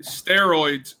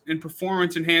steroids and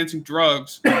performance-enhancing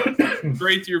drugs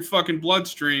straight to your fucking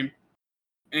bloodstream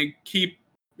and keep,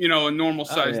 a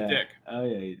normal-sized dick. Oh,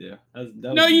 yeah, you do.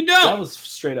 No, you don't. That was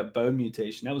straight up bone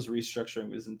mutation. That was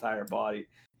restructuring his entire body.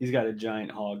 He's got a giant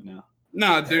hog now.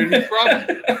 Nah, dude, he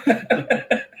probably...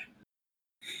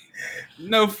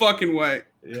 No fucking way.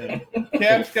 Yeah.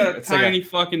 Cap's got a tiny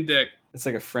fucking dick. It's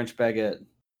like a French baguette.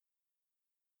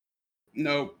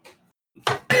 Nope.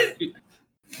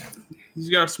 He's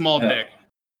got a small dick.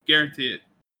 Guarantee it.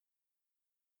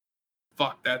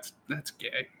 Fuck, that's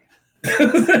gay.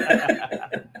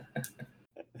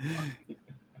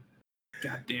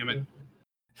 God damn it.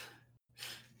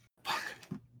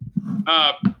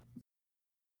 Fuck.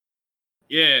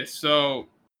 Yeah, so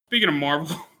speaking of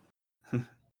Marvel,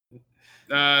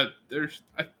 there's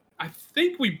I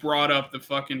think we brought up the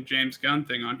fucking James Gunn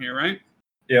thing on here, right?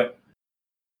 Yep.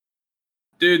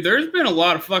 Dude, there's been a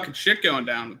lot of fucking shit going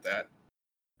down with that.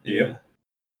 Yep.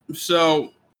 So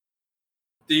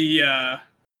the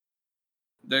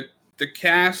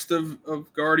cast of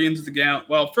Guardians of the Galaxy.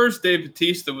 Well, first Dave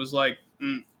Bautista was like,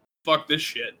 "Fuck this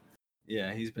shit."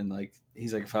 Yeah, he's like,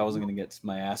 if I wasn't gonna get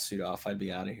my ass suit off, I'd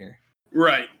be out of here.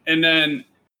 Right, and then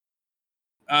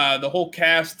the whole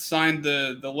cast signed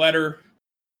the letter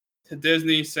to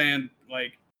Disney saying,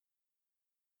 like,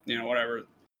 whatever.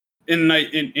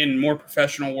 In more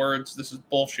professional words, this is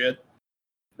bullshit.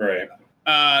 Right.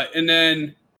 And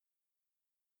then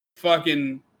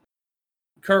fucking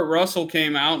Kurt Russell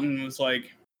came out and was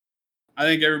like, I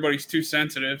think everybody's too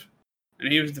sensitive.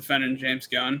 And he was defending James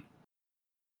Gunn.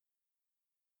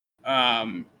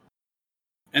 And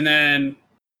then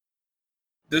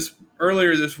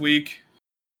earlier this week,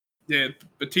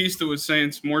 Batista was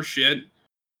saying some more shit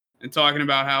and talking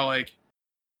about how, like,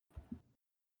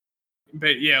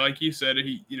 but yeah, like you said, if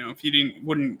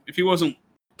he wasn't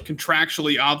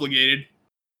contractually obligated,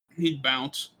 he'd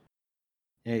bounce.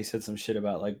 Yeah, he said some shit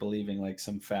about like believing like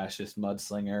some fascist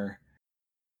mudslinger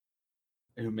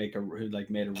who made a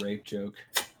rape joke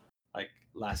like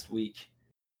last week.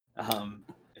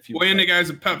 When the guy's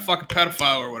a fucking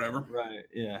pedophile or whatever. Right.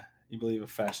 Yeah. You believe a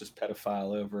fascist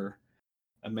pedophile over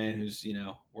a man who's,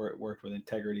 worked with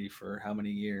integrity for how many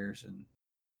years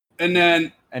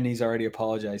and he's already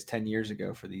apologized 10 years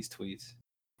ago for these tweets.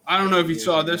 I don't know if you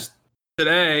saw this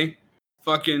today.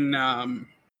 Fucking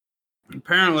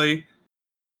apparently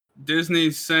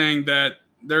Disney's saying that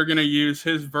they're going to use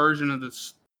his version of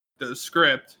the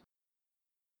script,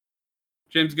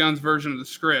 James Gunn's version of the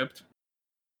script,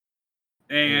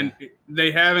 and they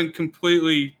haven't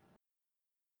completely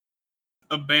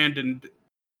abandoned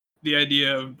the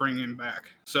idea of bringing him back.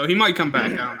 So he might come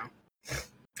back. I don't know.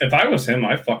 If I was him,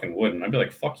 I fucking wouldn't. I'd be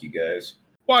like, fuck you guys.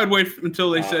 Well, I'd wait until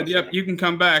they said, yep, you can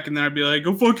come back, and then I'd be like,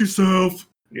 go fuck yourself.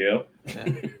 Yep.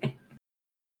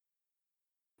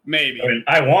 Maybe. I mean,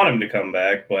 I want him to come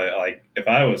back, but like, if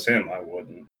I was him, I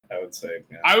wouldn't. I would say.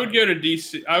 Yeah. I would go to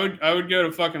DC. I would go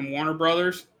to fucking Warner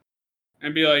Brothers,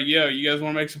 and be like, yo, you guys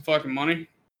want to make some fucking money?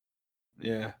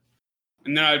 Yeah.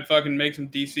 And then I'd fucking make some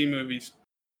DC movies.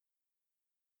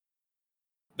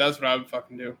 That's what I would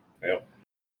fucking do. Yep.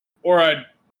 Or I'd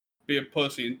be a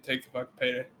pussy and take the fucking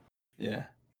payday. Yeah.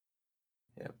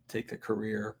 Yeah. Take the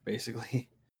career, basically.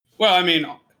 Well, I mean,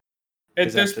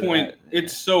 at this point,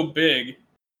 it's so big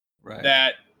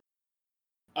that,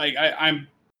 like, I'm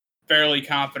fairly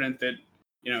confident that,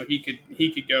 he could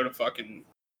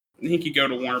go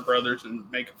to Warner Brothers and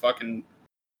make a fucking,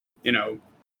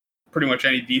 pretty much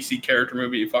any DC character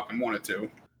movie he fucking wanted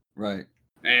to. Right.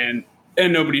 And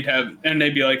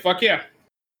they'd be like, fuck yeah.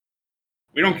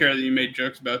 We don't care that you made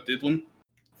jokes about diddling.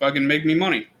 Fucking make me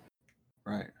money.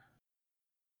 Right.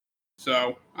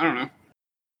 So, I don't know.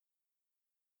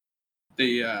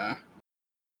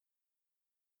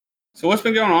 So what's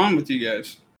been going on with you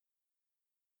guys?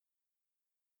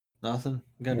 Nothing.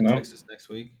 I'm going to Texas next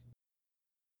week.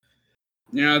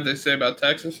 You know what they say about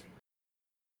Texas?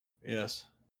 Yes.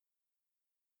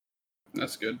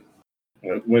 That's good.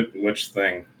 Which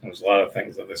thing? There's a lot of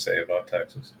things that they say about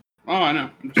Texas. Oh, I know.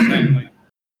 I'm just saying, like,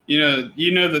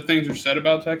 you know the things are said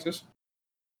about Texas.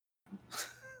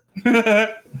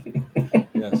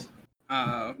 Yes.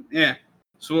 Yeah.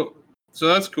 So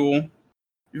that's cool.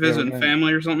 You visiting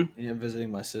family or something? Yeah, I'm visiting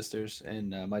my sisters, and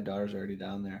my daughter's already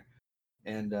down there.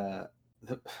 And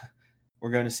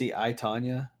we're going to see I,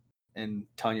 Tonya, and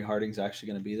Tonya Harding's actually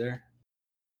going to be there.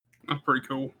 That's pretty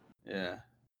cool. Yeah.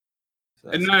 So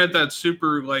Isn't that at that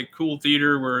super, like, cool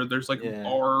theater where there's, like, a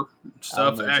bar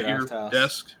stuff Alamo at your Draft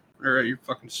desk or at your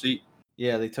fucking seat?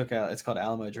 Yeah, they took out, it's called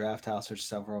Alamo Draft House. There's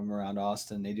several of them around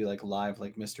Austin. They do, like, live,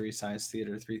 like, Mystery Science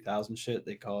Theater 3000 shit.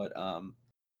 They call it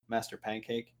Master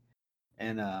Pancake.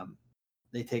 And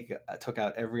they took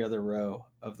out every other row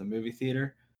of the movie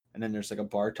theater, and then there's like a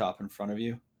bar top in front of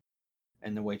you,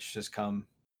 and the waitresses come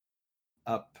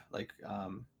up like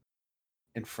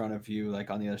in front of you, like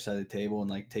on the other side of the table,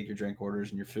 and like take your drink orders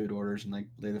and your food orders and like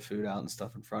lay the food out and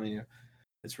stuff in front of you.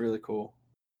 It's really cool.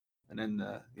 And then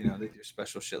they do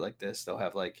special shit like this. They'll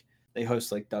have like they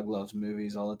host like Doug Loves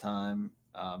Movies all the time.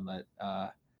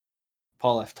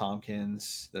 Paul F.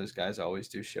 Tompkins, those guys always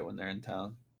do shit when they're in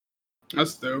town.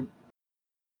 That's dope.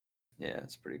 Yeah,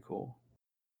 it's pretty cool.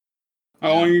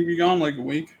 How long you be gone? Like a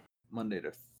week? Monday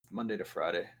to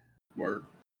Friday. Word.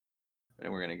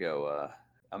 And we're gonna go.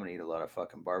 I'm gonna eat a lot of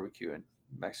fucking barbecue and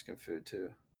Mexican food too.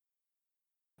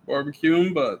 Barbecue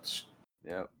and butts.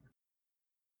 Yep.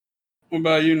 What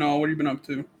about you, Noel? What have you been up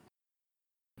to?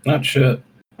 Not shit.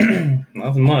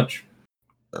 Nothing much.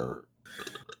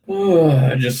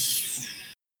 I just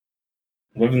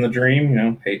living the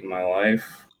dream, hating my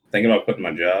life. Thinking about quitting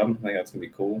my job. I think that's gonna be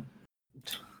cool.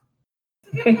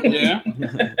 Yeah.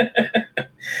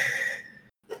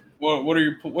 What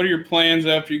are your plans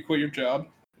after you quit your job?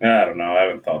 I don't know. I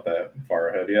haven't thought that far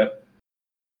ahead yet.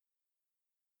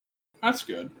 That's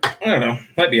good. I don't know.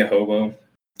 Might be a hobo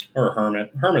or a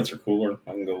hermit. Hermits are cooler.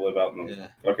 I can go live out in the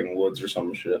fucking woods or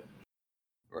some shit.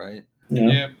 Right.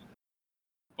 Yeah.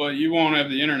 But you won't have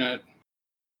the internet.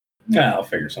 Yeah, I'll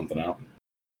figure something out.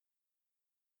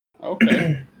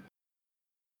 Okay.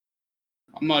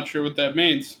 I'm not sure what that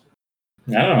means.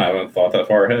 I don't know. I haven't thought that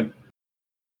far ahead.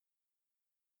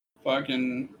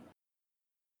 Fucking.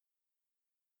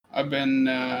 I've been.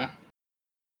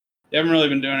 You haven't really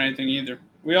been doing anything either.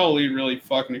 We all lead really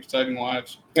fucking exciting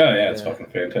lives. Oh, yeah, it's fucking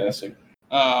fantastic.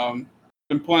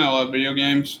 Been playing a lot of video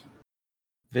games.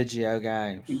 Video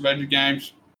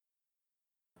games.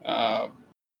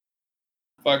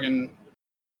 Fucking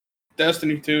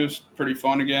Destiny 2 is pretty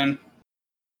fun again.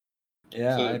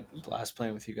 Yeah, I had a blast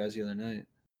playing with you guys the other night.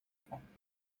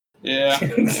 Yeah.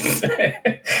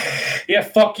 Yeah,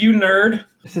 fuck you, nerd.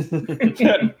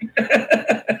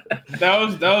 That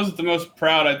was the most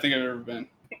proud I think I've ever been.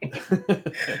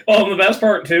 Well, the best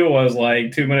part too was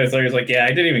like 2 minutes later, he's like, "Yeah, I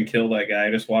didn't even kill that guy.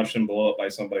 I just watched him blow up by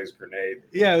somebody's grenade."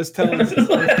 Yeah, I was telling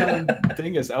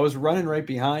Dingus, I was running right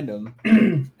behind him,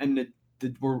 and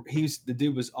the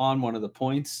dude was on one of the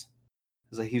points.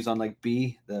 It was like he was on like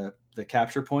B, the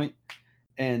capture point,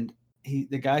 and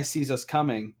the guy sees us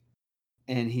coming,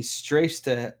 and he strafes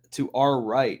to our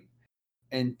right,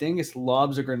 and Dingus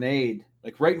lobs a grenade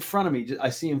like right in front of me.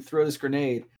 I see him throw this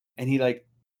grenade, and he like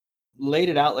laid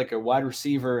it out like a wide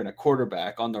receiver and a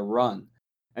quarterback on the run,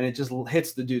 and it just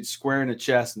hits the dude square in the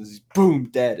chest, and he's boom,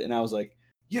 dead. And I was like,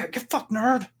 "Yeah, get fucked,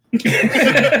 nerd!"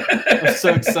 I was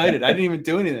so excited. I didn't even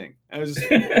do anything. It was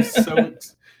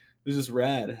just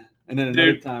rad. And then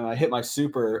another time, I hit my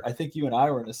super. I think you and I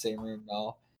were in the same room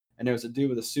now, and there was a dude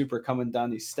with a super coming down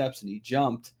these steps, and he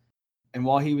jumped. And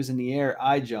while he was in the air,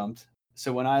 I jumped.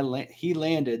 So when he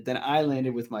landed, then I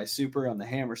landed with my super on the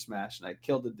hammer smash, and I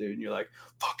killed the dude. And you're like,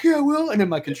 "Fuck yeah, Will!" And then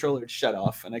my controller shut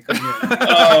off, and I couldn't hear it.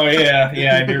 Oh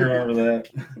yeah, I do remember that.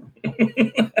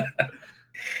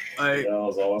 That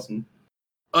was awesome.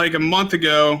 Like a month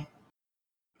ago,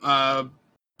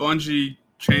 Bungie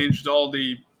changed all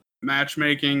the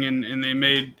matchmaking, and they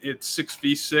made it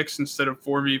 6v6 instead of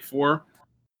 4v4,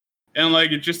 and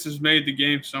like it just has made the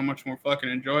game so much more fucking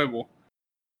enjoyable.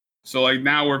 So like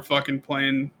now we're fucking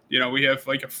playing, we have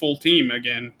like a full team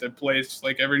again that plays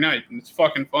like every night, and it's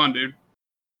fucking fun, dude.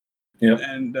 Yeah.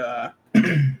 And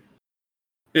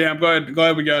yeah, I'm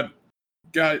glad we got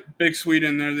Big Sweet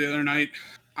in there the other night.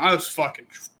 I was fucking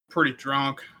pretty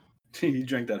drunk. You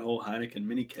drank that whole Heineken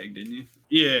mini keg, didn't you?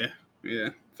 Yeah.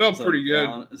 Felt pretty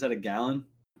good. Is that a gallon?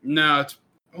 No, it's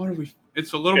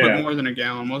a little bit more than a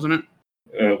gallon, wasn't it?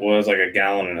 It was like 1.33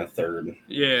 gallons.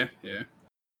 Yeah.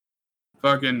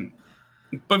 Fucking.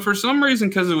 But for some reason,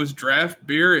 because it was draft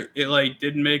beer, it like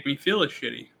didn't make me feel as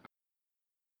shitty.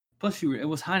 Plus, it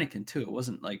was Heineken too. It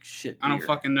wasn't like shit beer. I don't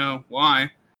fucking know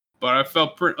why, but I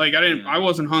felt pretty like I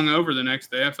wasn't hungover the next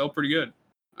day. I felt pretty good.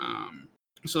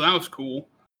 So that was cool.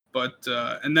 But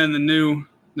and then the new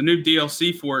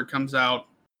DLC for it comes out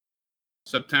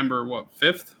September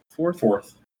 5th,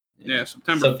 4th. Yeah,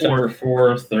 September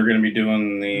 4th. They're going to be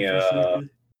doing the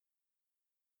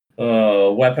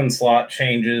weapon slot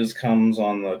changes. Comes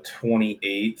on the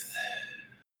 28th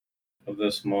of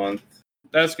this month.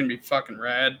 That's going to be fucking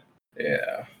rad.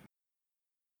 Yeah.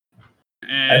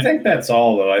 And I think that's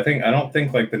all though. I don't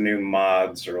think like the new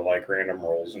mods or like random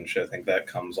rolls and shit. I think that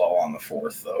comes all on the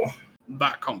 4th though.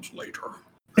 That comes later.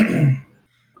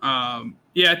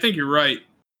 Yeah, I think you're right.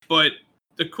 But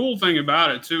the cool thing about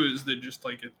it too is that just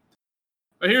like it.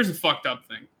 But here's the fucked up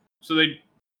thing. So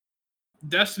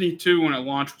Destiny 2 when it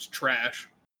launched was trash,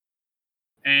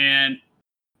 and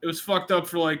it was fucked up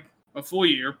for like a full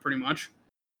year pretty much.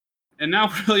 And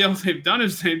now really all they've done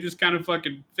is they've just kind of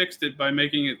fucking fixed it by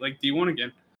making it like D1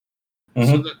 again.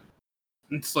 Mm-hmm. So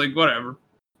it's like whatever.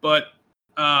 But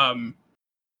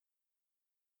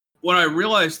what I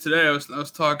realized today, I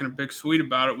was talking to Big Sweet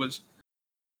about it, was,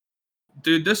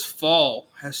 dude, this fall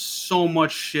has so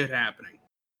much shit happening.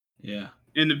 Yeah.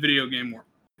 In the video game world.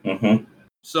 Mm-hmm.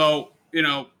 So,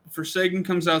 Forsaken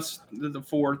comes out the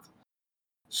 4th.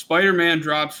 Spider-Man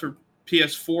drops for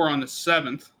PS4 on the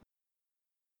 7th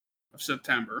of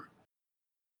September.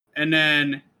 And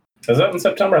then... Is that in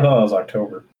September? I thought it was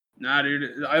October. Nah,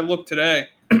 dude. I looked today.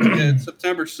 It's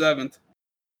September 7th.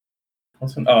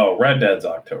 Red Dead's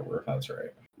October. That's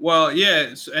right. Well,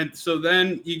 yeah. And so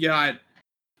then you got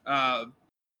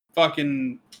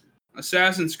fucking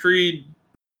Assassin's Creed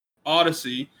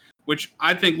Odyssey, which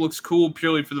I think looks cool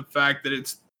purely for the fact that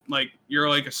it's like you're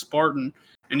like a Spartan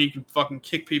and you can fucking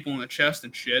kick people in the chest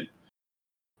and shit.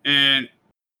 And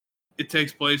it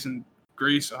takes place in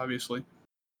Greece, obviously.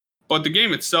 But the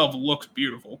game itself looks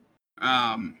beautiful.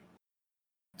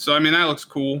 So, I mean, that looks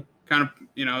cool. Kind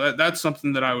of, that's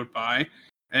something that I would buy.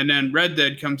 And then Red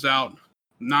Dead comes out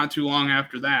not too long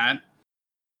after that.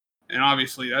 And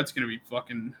obviously that's going to be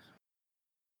fucking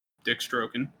dick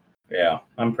stroking. Yeah,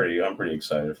 I'm pretty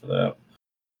excited for that.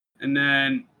 And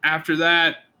then after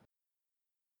that,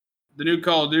 the new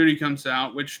Call of Duty comes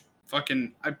out, which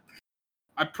fucking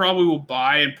I probably will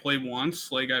buy and play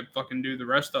once, like I fucking do the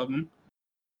rest of them.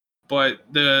 But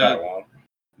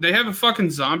they have a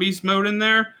fucking zombies mode in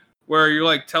there where you're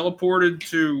like teleported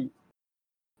to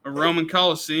a Roman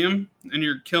Colosseum and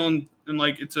you're killing, and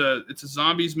like it's a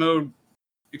zombies mode,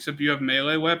 except you have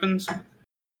melee weapons,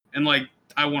 and like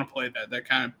I want to play that. That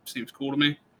kind of seems cool to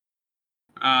me.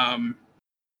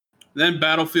 Then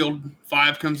Battlefield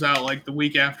 5 comes out like the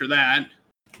week after that,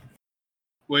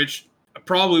 which I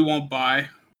probably won't buy,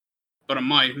 but I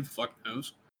might. Who the fuck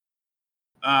knows?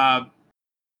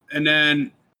 And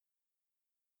then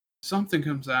something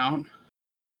comes out.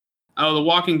 Oh, the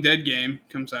Walking Dead game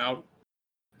comes out,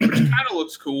 which kind of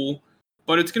looks cool,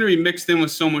 but it's going to be mixed in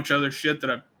with so much other shit that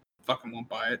I fucking won't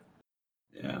buy it.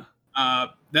 Yeah.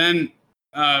 Then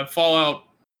Fallout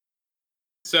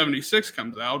 76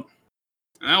 comes out,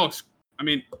 and that looks, I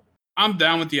mean, I'm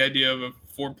down with the idea of a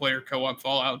 4-player co-op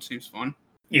Fallout. Seems fun.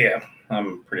 Yeah,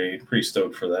 I'm pretty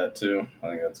stoked for that too. I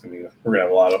think that's gonna be, we're gonna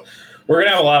have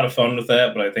a lot of fun with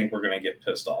that, but I think we're gonna get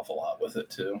pissed off a lot with it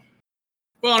too.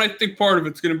 Well, and I think part of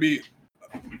it's gonna be,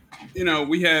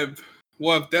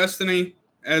 we'll have Destiny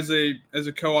as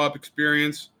a co-op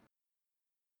experience.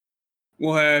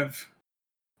 We'll have,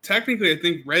 technically, I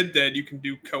think Red Dead you can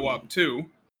do co-op too,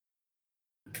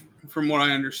 from what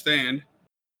I understand.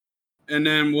 And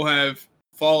then we'll have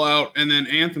Fallout, and then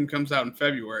Anthem comes out in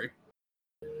February.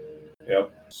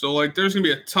 Yep. So, like, there's going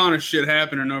to be a ton of shit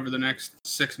happening over the next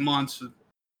 6 months,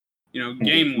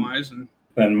 game-wise. And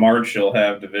then March, you'll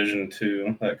have Division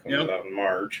 2. That comes out in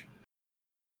March.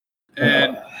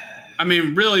 And, I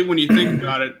mean, really, when you think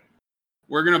about it,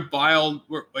 we're going to buy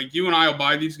you and I will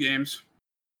buy these games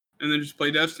and then just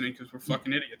play Destiny because we're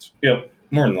fucking idiots. Yep,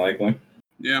 more than likely.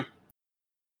 Yeah.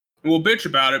 And we'll bitch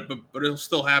about it, but it'll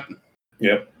still happen.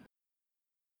 Yep.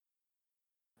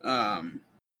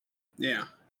 Yeah.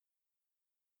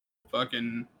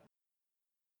 Fucking,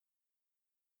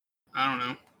 I don't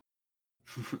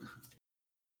know.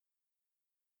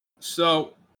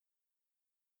 So,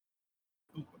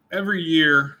 every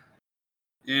year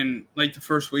in like the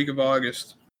first week of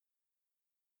August,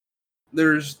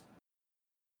 there's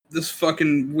this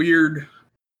fucking weird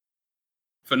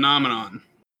phenomenon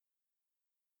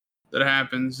that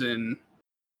happens in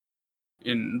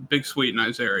in Big Sweet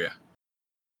Nice area.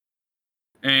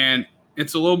 And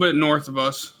it's a little bit north of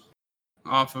us,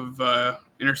 off of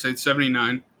Interstate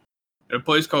 79, at a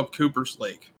place called Cooper's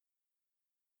Lake.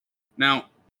 Now,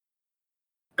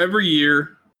 every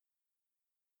year,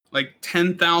 like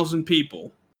 10,000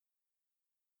 people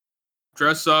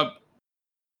dress up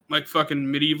like fucking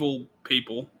medieval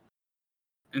people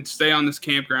and stay on this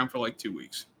campground for like 2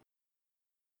 weeks.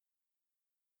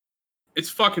 It's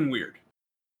fucking weird.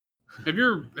 Have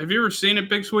you ever seen it,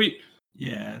 Big Sweet?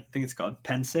 Yeah, I think it's called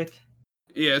Pensick.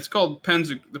 Yeah, it's called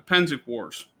the Pensick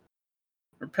Wars.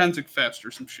 Or Pensick Fest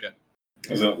or some shit.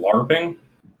 Is it LARPing?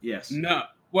 Yes. No.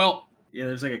 Well, yeah,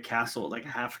 there's like a castle, like a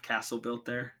half castle built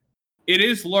there. It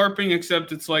is LARPing,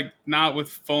 except it's like not with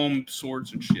foam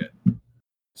swords and shit.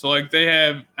 So like they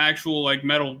have actual like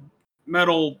metal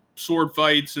sword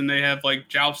fights, and they have like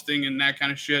jousting and that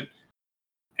kind of shit.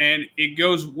 And it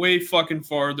goes way fucking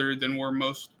farther than where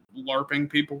most LARPing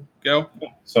people go.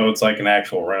 So it's like an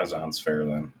actual Renaissance fair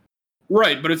then.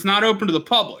 Right, but it's not open to the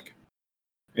public.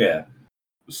 Yeah.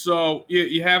 So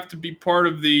you have to be part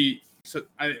of the,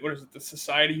 what is it, the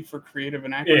Society for Creative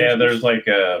Anachronisms? Yeah, there's like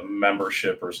a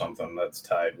membership or something that's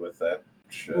tied with that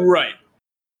shit. Right.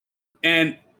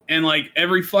 And like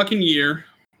every fucking year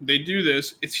they do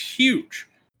this. It's huge.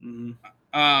 Mm-hmm.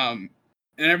 And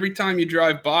every time you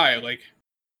drive by, like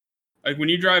when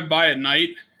you drive by at night,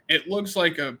 it looks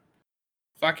like a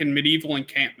fucking medieval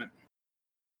encampment.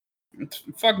 It's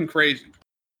fucking crazy.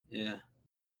 Yeah.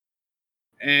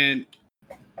 And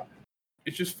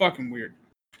it's just fucking weird.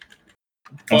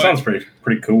 That sounds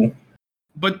pretty cool.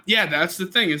 But yeah, that's the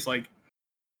thing. Is like,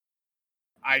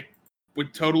 I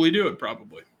would totally do it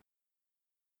probably.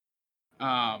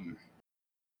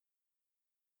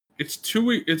 It's 2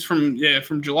 weeks. It's from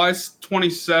July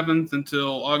 27th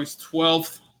until August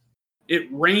 12th. It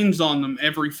rains on them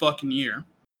every fucking year.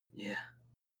 Yeah.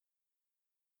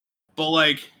 But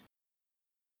like,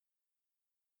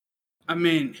 I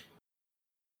mean,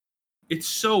 it's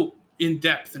so in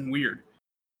depth and weird.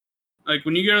 Like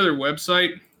when you go to their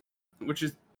website, which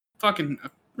is fucking a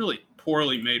really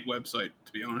poorly made website,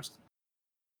 to be honest.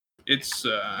 It's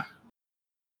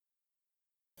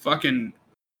fucking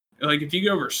like if you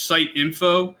go over site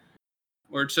info,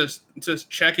 where it says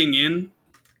checking in,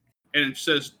 and it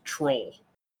says troll.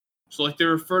 So like they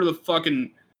refer to the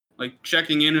fucking like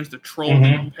checking in as the troll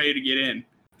that you pay to get in.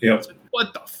 Yep. It's like,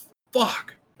 what the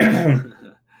fuck?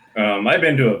 I've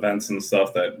been to events and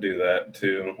stuff that do that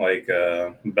too, like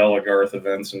Bellagarth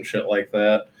events and shit like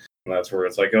that. And that's where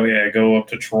it's like, oh yeah, go up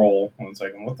to troll. And it's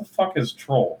like, what the fuck is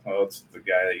troll? Oh, it's the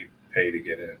guy that you pay to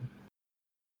get in.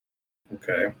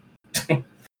 Okay.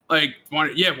 Like, why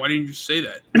didn't you just say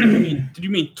that? Did you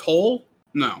mean toll?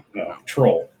 No,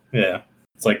 troll. Yeah.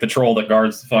 It's like the troll that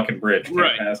guards the fucking bridge.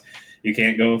 Right. You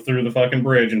can't go through the fucking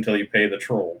bridge until you pay the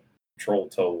troll. Troll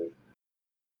toll.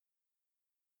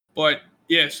 But,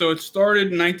 yeah, so it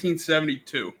started in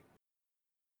 1972.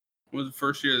 Was the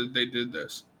first year that they did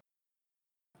this.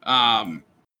 And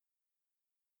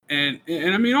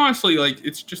I mean, honestly, like,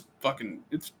 it's just fucking,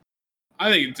 I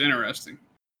think it's interesting.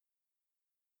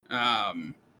 I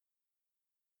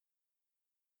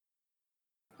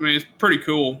mean, it's pretty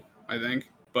cool, I think,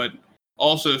 but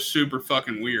also super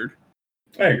fucking weird.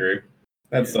 I agree.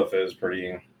 That stuff is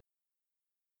pretty.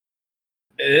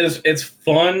 It's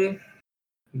fun,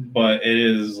 but it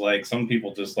is like some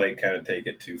people just like kind of take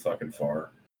it too fucking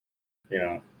far, you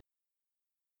know.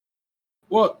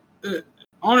 Well,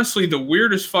 honestly, the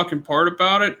weirdest fucking part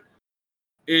about it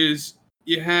is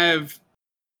you have,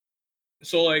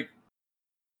 so like,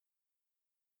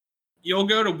 you'll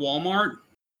go to Walmart,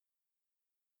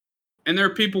 and there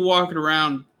are people walking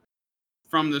around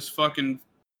from this fucking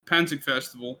Pensick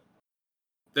Festival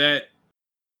that,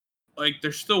 like,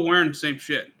 they're still wearing the same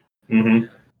shit. Mm-hmm.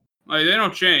 Like, they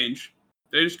don't change.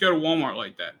 They just go to Walmart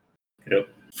like that. Yep.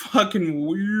 Fucking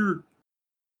weird.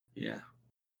 Yeah.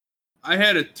 I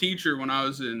had a teacher when I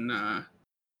was in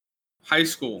high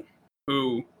school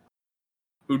who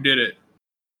did it.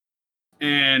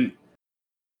 And,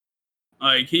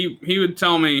 like, he would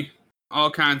tell me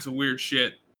all kinds of weird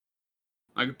shit.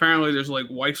 Like, apparently there's, like,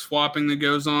 wife swapping that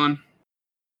goes on.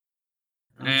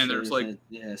 And sure there's, like...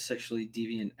 sexually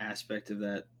deviant aspect of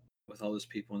that with all those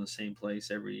people in the same place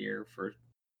every year for,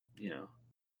 you know...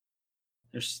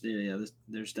 There's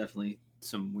definitely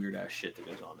some weird-ass shit that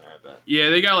goes on there, I bet. Yeah,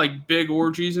 they got, like, big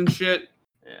orgies and shit.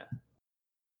 Yeah.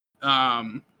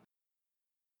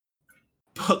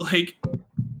 But, like,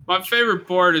 my favorite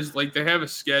part is, like, they have a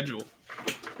schedule.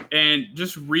 And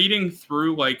just reading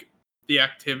through, like, the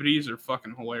activities are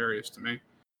fucking hilarious to me.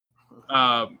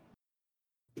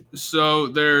 So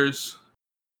there's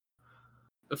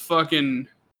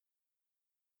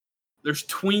there's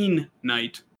tween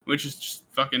night, which is just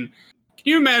fucking. Can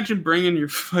you imagine bringing your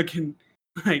fucking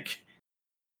like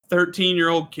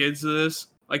 13-year-old kids to this?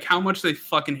 Like how much they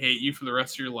fucking hate you for the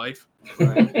rest of your life.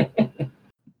 Right.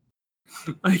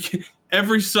 Like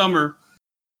every summer,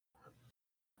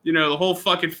 the whole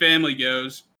fucking family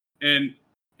goes, and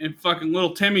fucking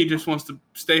little Timmy just wants to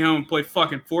stay home and play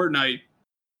fucking Fortnite.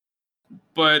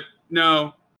 But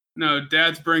no,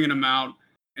 Dad's bringing him out,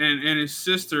 and his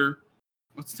sister.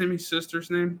 What's Timmy's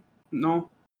sister's name? No.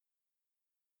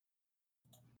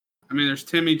 I mean, there's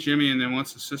Timmy, Jimmy, and then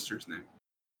what's his sister's name?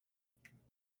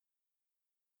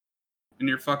 In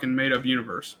your fucking made-up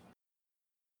universe.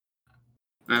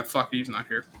 Fuck, he's not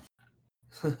here.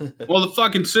 Well, the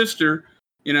fucking sister,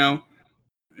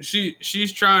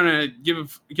 she's trying to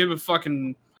give a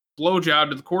fucking blowjob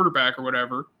to the quarterback or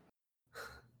whatever.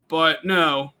 But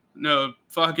no,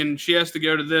 fucking she has to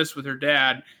go to this with her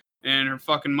dad and her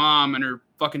fucking mom and her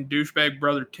fucking douchebag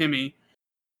brother Timmy.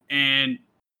 And,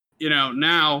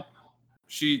 now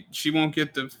she won't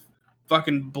get to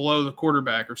fucking blow the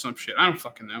quarterback or some shit. I don't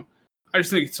fucking know. I just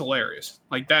think it's hilarious.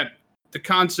 Like that, the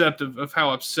concept of how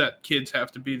upset kids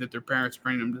have to be that their parents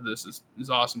bring them to this is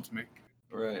awesome to me.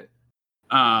 Right.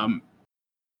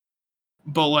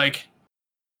 But like,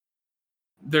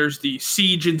 there's the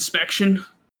siege inspection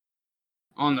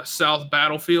on the South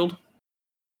Battlefield.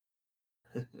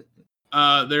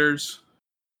 There's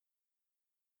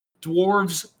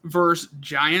dwarves versus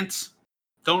giants.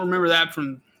 Don't remember that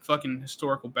from fucking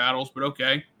historical battles, but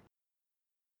okay.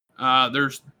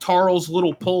 There's Tarl's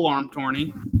little polearm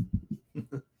tourney.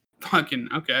 Fucking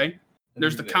okay.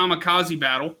 There's the kamikaze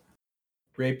battle.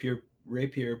 Rapier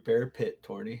bear pit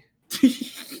tourney.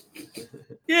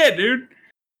 Yeah, dude.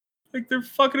 Like they're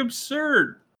fucking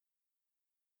absurd.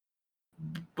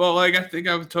 But like I think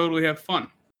I would totally have fun.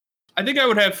 I think I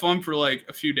would have fun for like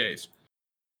a few days.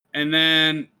 And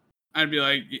then I'd be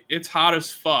like, it's hot as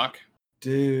fuck.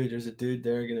 Dude, there's a dude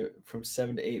there from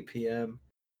 7 to 8 p.m.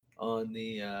 on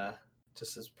the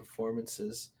just his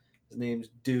performances. His name's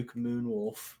Duke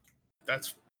Moonwolf.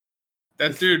 That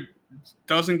dude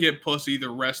doesn't get pussy the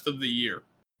rest of the year.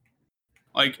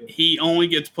 Like he only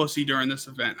gets pussy during this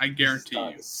event. I guarantee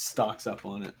you. Stocks up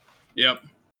on it. Yep.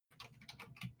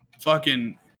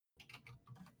 Fucking.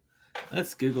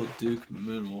 Let's Google Duke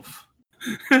Moonwolf.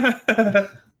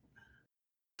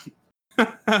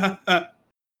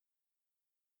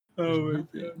 Oh my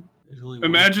god!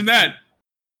 Imagine that.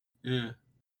 Yeah.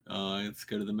 Let's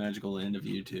go to the magical end of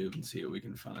YouTube and see what we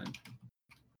can find.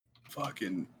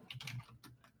 Fucking.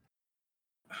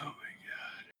 Oh my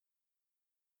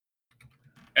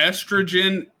god.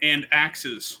 Estrogen and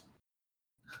axes.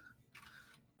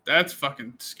 That's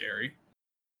fucking scary.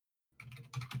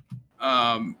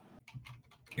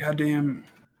 Goddamn.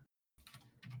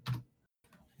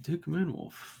 Duke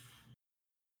Moonwolf.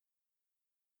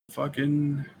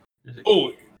 Fucking.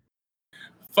 Oh.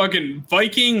 Fucking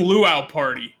Viking luau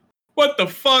party. What the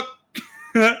fuck?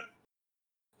 That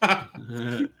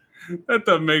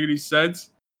doesn't make any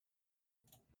sense.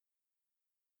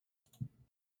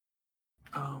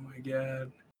 Oh my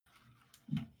god.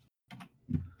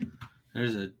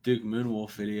 There's a Duke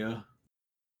Moonwolf video.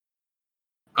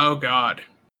 Oh god.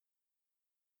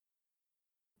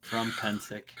 From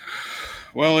Pensick.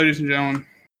 Well, ladies and gentlemen,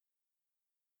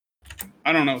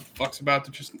 I don't know what the fuck's about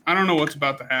to I don't know what's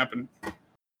about to happen.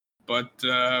 But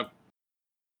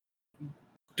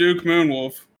Duke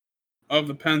Moonwolf of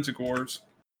the Pensick Wars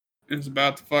is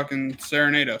about to fucking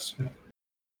serenade us.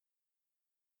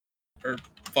 Or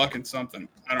fucking something.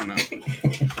 I don't know.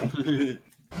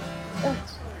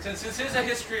 Since this is a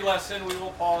history lesson, we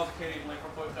will pause occasionally for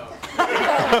footnotes.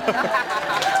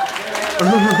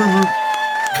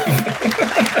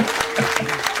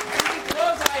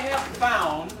 Because I have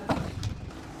found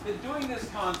that doing this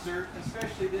concert,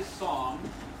 especially this song,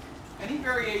 any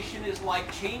variation is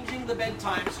like changing the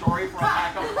bedtime story for a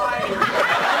pack of fighters.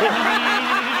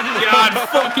 God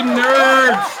fucking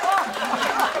nerds!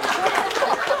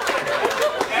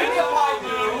 And if I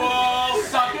do,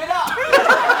 suck it up!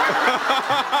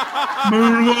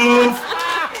 Moonwolf!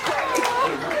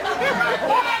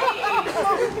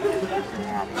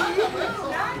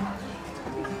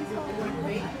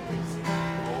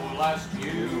 Oh, last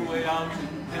year way down in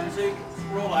Pensick,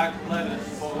 Rolac led us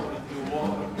forth to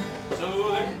war,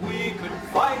 so that we could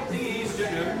fight the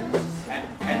Easterners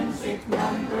at Pensick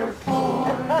number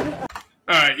 4.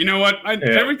 Alright, you know what?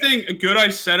 Everything good I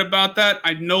said about that,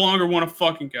 I no longer want to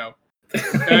fucking go.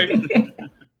 Okay?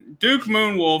 Duke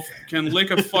Moonwolf can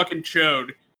lick a fucking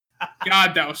chode.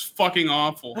 God, that was fucking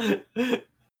awful.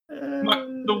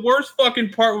 The worst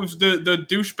fucking part was the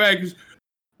douchebag who's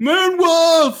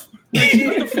Moonwolf. Like,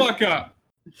 shut the fuck up.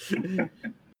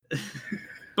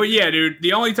 But yeah, dude,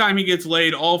 the only time he gets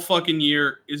laid all fucking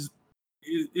year is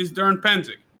during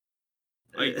Penzig.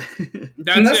 Like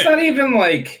that's not even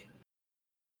like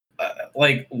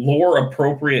lore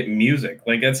appropriate music.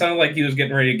 Like it sounded like he was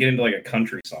getting ready to get into like a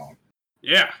country song.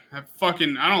 Yeah, I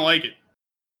don't like it.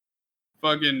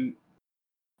 Fucking,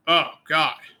 oh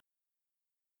god.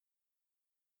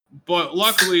 But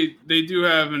luckily, they do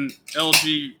have an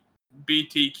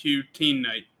LGBTQ teen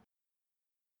night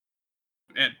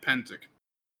at Penzig.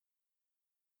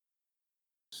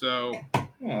 So,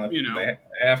 well, you know, they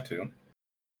have to.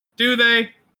 Do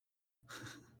they?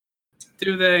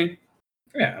 Do they?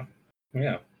 Yeah.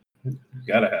 You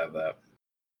gotta have that.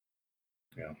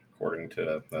 You know, according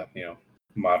to the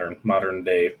modern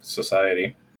day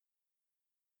society.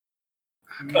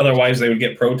 I mean, otherwise, they would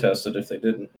get protested if they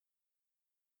didn't.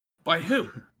 By who?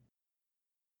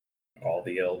 All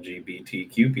the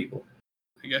LGBTQ people.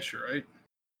 I guess you're right.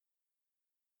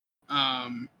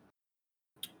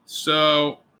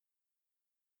 So,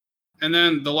 and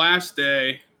then the last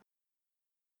day,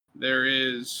 there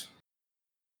is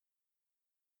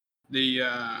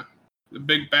the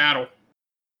big battle.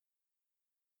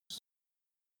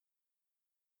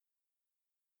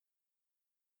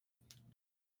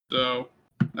 So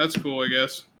that's cool, I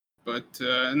guess. But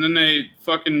and then they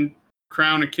fucking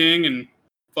crown a king and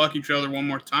fuck each other one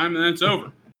more time, and then it's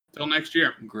over till next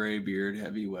year. Graybeard,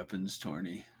 heavy weapons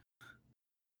tourney.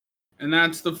 And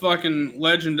that's the fucking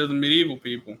legend of the medieval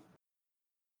people.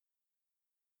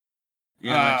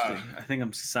 Yeah, actually, I think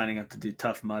I'm signing up to do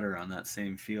Tough Mudder on that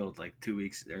same field, like 2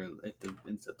 weeks there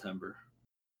in September.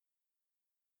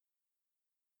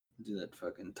 Do that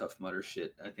fucking Tough Mudder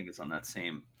shit. I think it's on that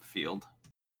same field.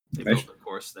 They built the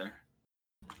course there.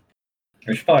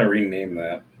 I should probably rename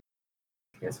that.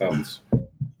 That sounds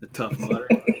the Tough Mudder.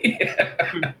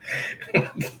 Yeah.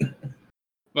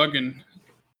 Fucking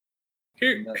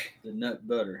here, the nut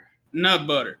butter. Nut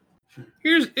butter.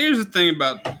 Here's the thing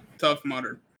about Tough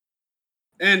Mudder.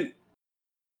 And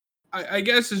I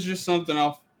guess it's just something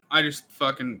I just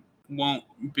fucking won't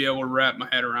be able to wrap my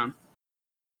head around.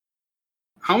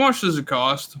 How much does it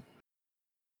cost?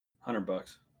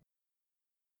 $100.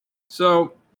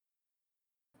 So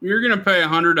you're gonna pay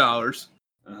 $100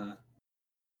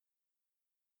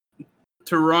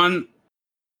 to run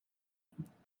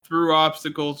through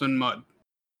obstacles and mud.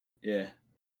 Yeah. I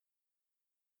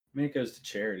mean, it goes to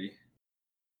charity.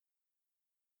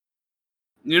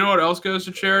 You know what else goes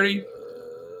to charity?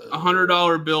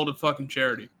 $100 bill to fucking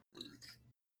charity.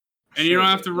 And you don't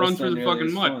have to run through the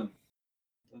fucking mud.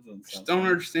 Just don't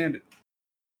understand it.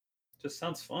 Just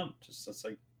sounds fun. It's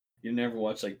like you never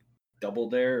watch like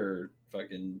Double Dare or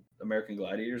fucking American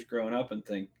Gladiators growing up and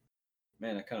think,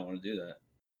 man, I kind of want to do that.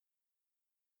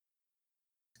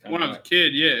 When I was a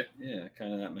kid, yeah. Yeah,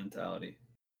 kind of that mentality.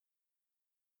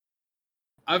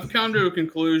 I've come to a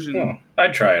conclusion. Oh,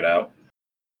 I'd try it out.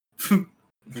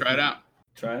 Try it out.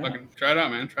 Try it out. Try it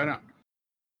out, man. Try it out.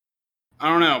 I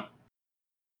don't know.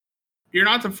 You're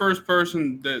not the first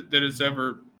person that has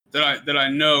ever that I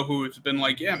know who has been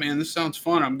like, yeah, man, this sounds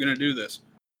fun. I'm gonna do this.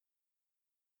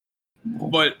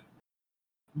 But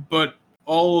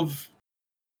all of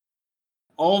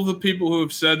the people who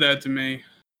have said that to me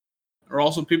are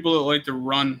also people that like to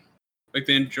run, like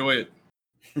they enjoy it.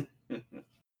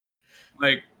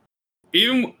 Like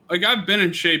I've been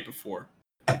in shape before.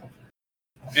 And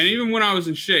even when I was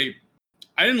in shape,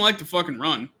 I didn't like to fucking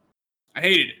run. I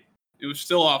hated it. It was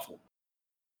still awful.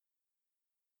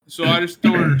 So I just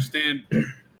don't understand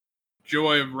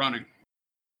joy of running.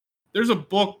 There's a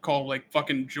book called like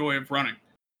fucking Joy of Running.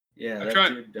 Yeah,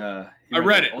 dude, I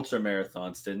read it. Ultra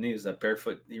marathons, didn't he? Was that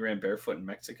barefoot? He ran barefoot in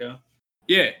Mexico.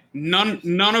 Yeah,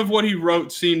 none of what he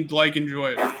wrote seemed like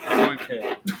enjoyment.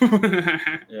 Okay.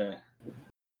 Yeah.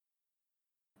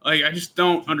 Like I just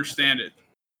don't understand it.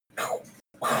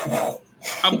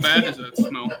 How bad does that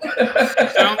smell?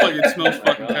 It sounds like it smells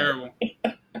fucking terrible.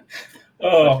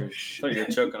 Oh, I thought you were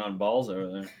choking on balls over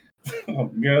there. Oh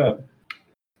god.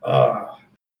 Oh.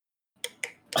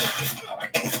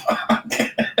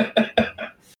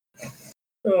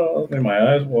 Oh, made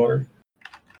my eyes water.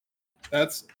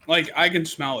 That's like I can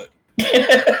smell it.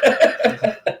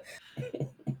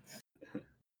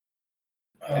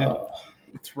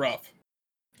 It's rough.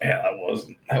 Yeah,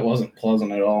 that wasn't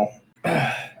pleasant at all.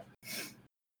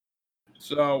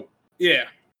 So yeah,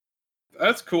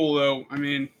 that's cool though. I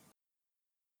mean,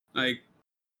 like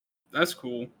that's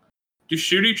cool. Do you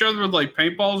shoot each other with like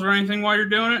paintballs or anything while you're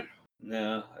doing it?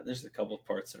 No, there's a couple of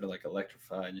parts that are like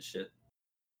electrified and shit.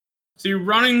 So you're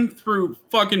running through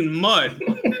fucking mud,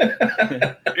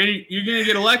 and you're gonna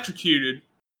get electrocuted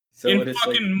in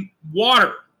fucking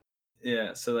water.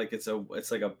 Yeah, so like it's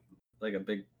like a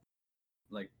big,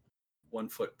 like 1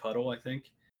 foot puddle, I think,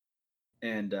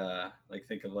 and like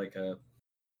think of like a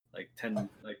 10,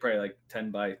 like probably like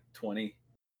 10 by 20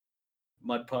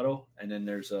 mud puddle, and then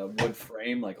there's a wood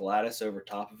frame like lattice over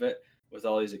top of it with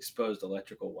all these exposed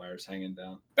electrical wires hanging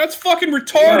down. That's fucking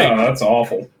retarded. Oh, that's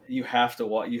awful. You have to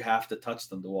walk. You have to touch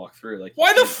them to walk through. Like,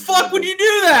 why the fuck would you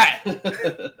do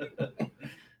that?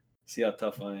 See how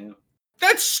tough I am.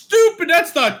 That's stupid.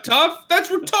 That's not tough. That's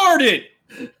retarded.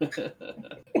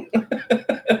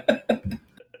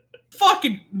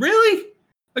 Fucking really?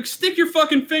 Like, stick your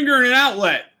fucking finger in an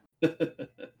outlet.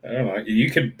 I don't know.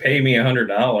 You could pay me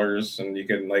 $100 and you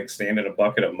can like stand in a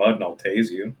bucket of mud and I'll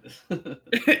tase you.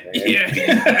 Yeah,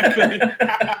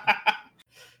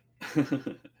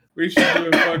 exactly. We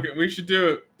should do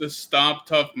it. The Stomp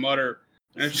Tough Mudder,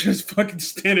 and it's just fucking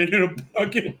standing in a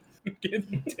bucket and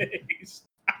getting tased.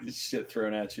 Shit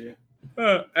thrown at you.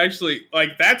 Actually,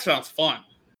 like that sounds fun.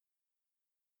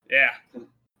 Yeah,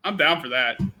 I'm down for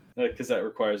that. Because that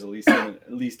requires the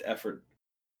least effort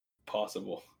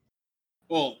possible.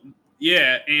 Well,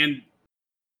 yeah, and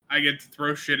I get to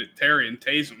throw shit at Terry and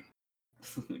tase him.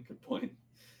 Good point.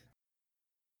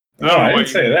 No, I didn't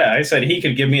say that. I said he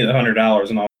could give me the $100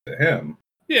 and I'll give it to him.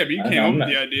 Yeah, but you came up with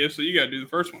the idea, so you got to do the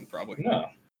first one, probably. No,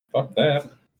 fuck that.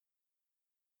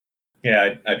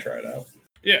 Yeah, I try it out.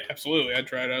 Yeah, absolutely. I'd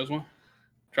try it out as well.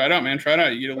 Try it out, man. Try it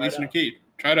out. You get a lease and a key.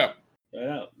 Try it out. Try it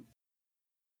out.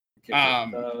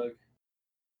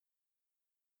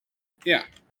 Yeah.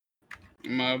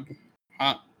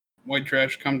 Hot white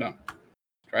trash come down.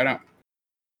 Try it out.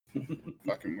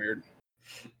 Fucking weird.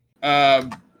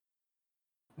 Let's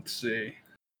see.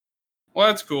 Well,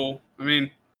 that's cool. I mean,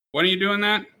 when are you doing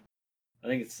that? I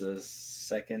think it's the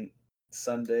second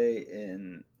Sunday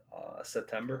in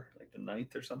September, like the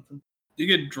 9th or something. Do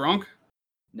you get drunk?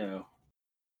 No.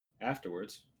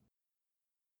 Afterwards.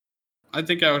 I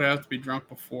think I would have to be drunk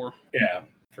before. Yeah,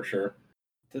 for sure.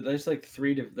 There's like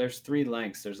there's 3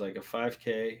 lengths. There's like a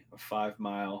 5K, a 5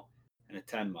 mile, and a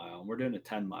 10 mile. And we're doing a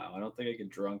 10 mile. I don't think I get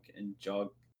drunk and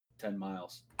jog 10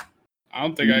 miles. I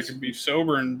don't think I could be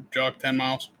sober and jog 10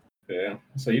 miles. Yeah.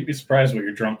 So you'd be surprised what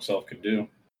your drunk self could do.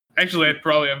 Actually, I'd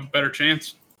probably have a better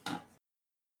chance.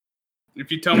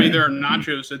 If you tell me there are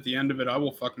nachos at the end of it, I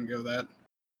will fucking go that.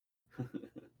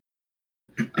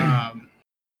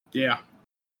 Yeah.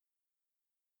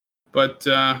 But,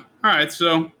 all right,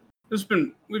 so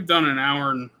we've done an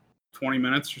hour and 20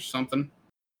 minutes or something.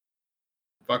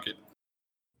 Fuck it.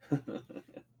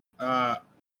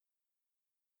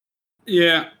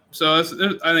 Yeah, so I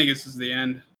think this is the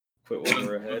end. Quit while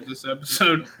we're ahead. Of this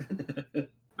episode.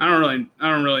 I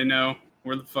don't really know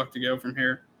where the fuck to go from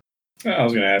here. I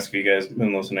was going to ask if you guys have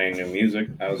been listening to new music.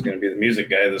 I was going to be the music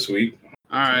guy this week.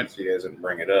 All right. So you guys didn't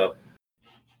bring it up.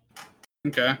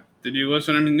 Okay. Did you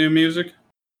listen to new music?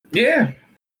 Yeah,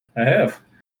 I have.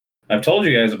 I've told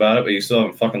you guys about it, but you still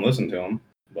haven't fucking listened to them.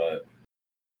 But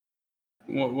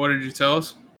what did you tell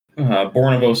us?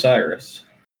 Born of Osiris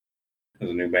is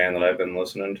a new band that I've been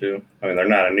listening to. I mean, they're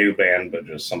not a new band, but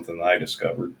just something that I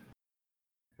discovered.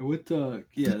 What?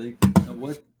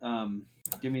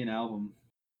 Give me an album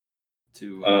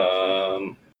to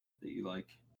that you like.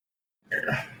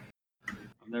 Here.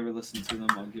 I've never listened to them.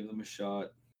 I'll give them a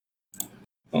shot.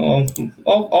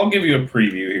 I'll give you a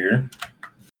preview here,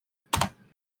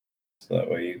 so that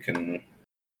way you can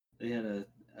They had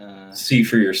a see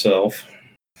for yourself.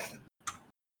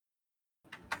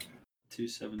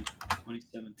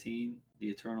 2017, The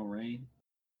Eternal Rain.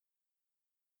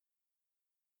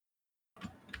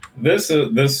 This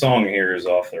song here is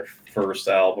off their first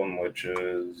album, which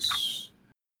is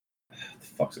what the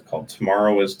fuck's it called?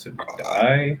 Tomorrow Is to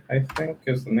Die, I think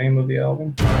is the name of the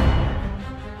album.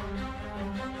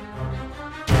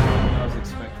 I was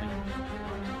expecting.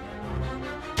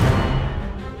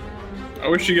 I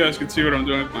wish you guys could see what I'm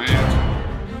doing with my hands.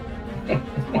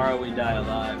 Tomorrow We Die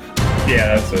Alive.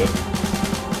 Yeah, that's it.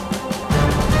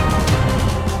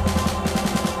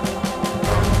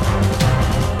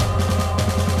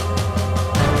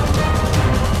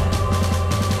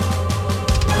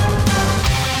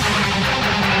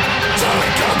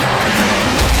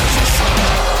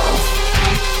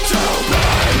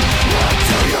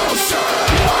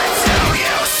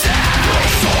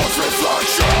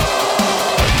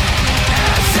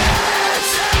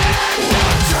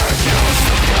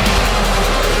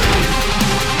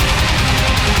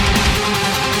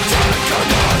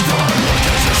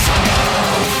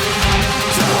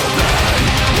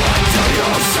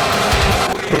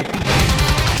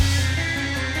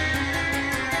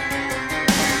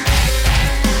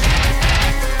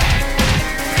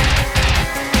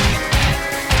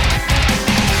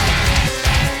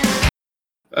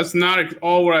 That's not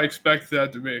all what I expected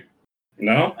that to be.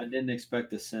 No? I didn't expect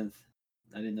the synth.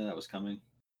 I didn't know that was coming.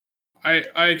 I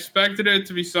expected it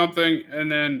to be something,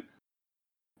 and then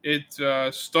it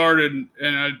started,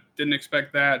 and I didn't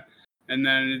expect that, and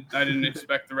then I didn't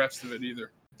expect the rest of it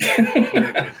either.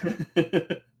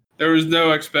 There was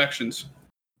no expectations.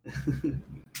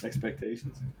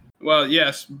 Expectations? Well,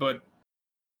 yes, but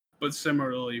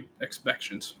similarly,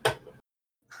 expectations.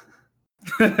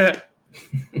 What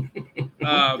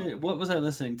was I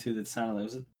listening to that sounded like?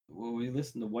 Was it well, we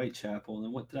listened to Whitechapel, and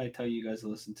then what did I tell you guys to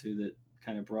listen to that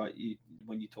kind of brought you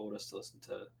when you told us to listen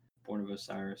to Born of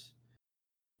Osiris?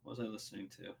 What was I listening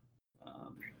to?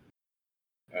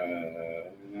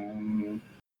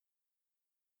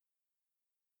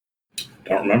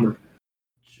 Don't remember.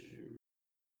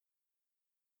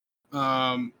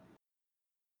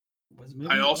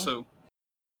 I also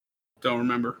don't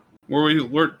remember. Were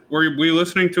we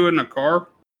listening to it in a car?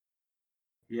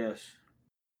 Yes.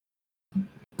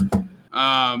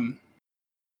 I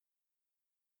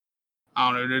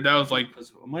don't know, dude. That was like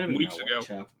weeks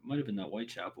ago. Might have been that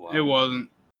Whitechapel album. It wasn't.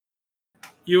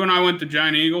 You and I went to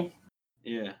Giant Eagle?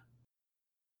 Yeah.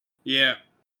 Yeah.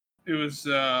 It was,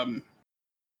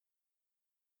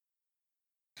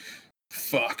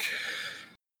 fuck.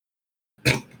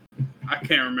 I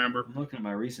can't remember. I'm looking at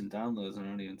my recent downloads and I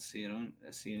don't even see it.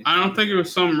 I see anything. I don't think it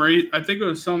was I think it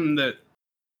was something that,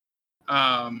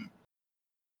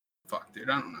 fuck, dude.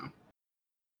 I don't know.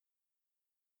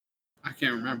 I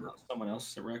can't remember. Someone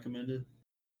else that recommended?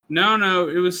 No.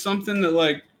 It was something that,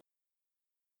 like,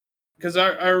 because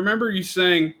I remember you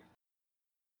saying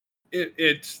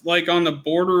it's like on the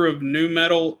border of nu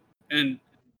metal and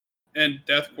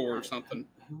deathcore or something.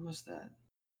 Who was that?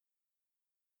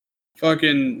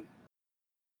 Fucking.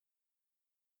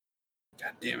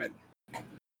 God damn it.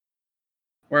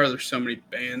 Why are there so many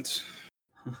bands?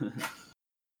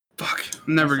 Fuck.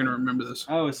 I'm never going to remember this.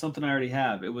 Oh, it's something I already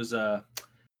have. It was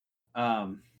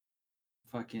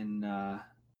fucking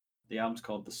the album's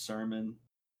called The Sermon.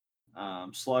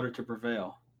 Slaughter to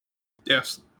Prevail.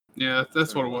 Yes. Yeah,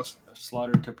 that's what it was.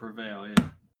 Slaughter to Prevail, yeah.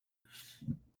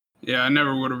 Yeah, I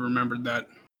never would have remembered that.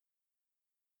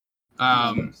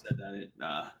 Said that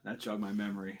that jogged my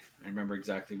memory. I remember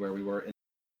exactly where we were.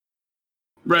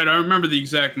 Right, I remember the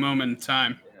exact moment in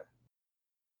time. Yeah.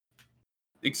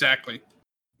 Exactly.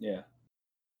 Yeah.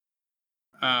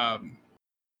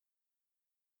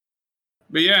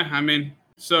 But yeah, I mean,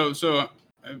 so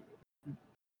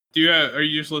are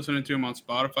you just listening to him on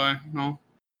Spotify? No.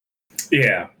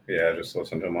 Yeah, just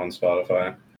listen to them on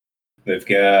Spotify. They've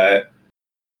got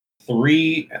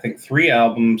three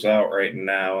albums out right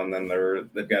now, and then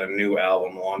they've got a new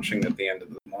album launching at the end of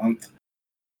the month.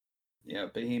 Yeah,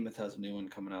 Behemoth has a new one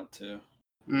coming out too.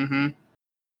 Mm-hmm.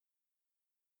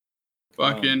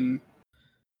 Fucking.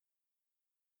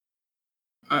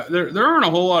 There aren't a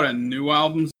whole lot of new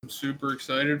albums I'm super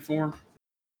excited for.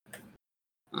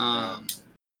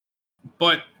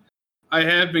 But I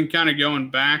have been kind of going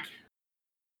back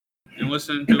and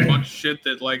listening to a bunch of shit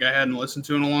that, like, I hadn't listened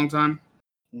to in a long time.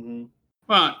 Mm-hmm.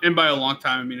 Well, and by a long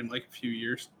time, I mean in like a few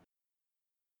years.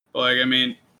 But, like, I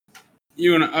mean,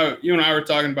 you and I were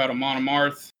talking about Amon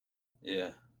Amarth. Yeah.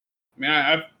 I mean,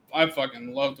 I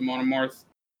fucking loved Amon Amarth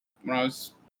when I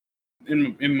was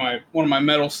in one of my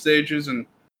metal stages, and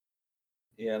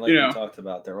yeah, like we talked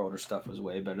about, their older stuff was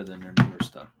way better than their newer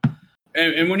stuff.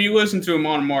 And when you listen to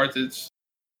Amon Amarth, it's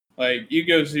like you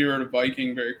go 0 to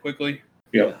Viking very quickly.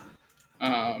 Yep.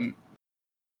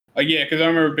 Like, yeah, because I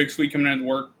remember Big Sweet coming into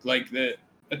work like the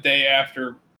day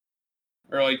after,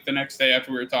 or like the next day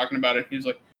after we were talking about it. He was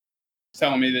like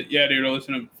telling me that, yeah, dude, I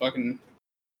listened to fucking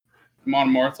Amon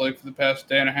Amarth like for the past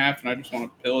day and a half, and I just want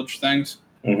to pillage things.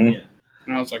 Mm-hmm. Yeah.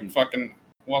 And I was like, fucking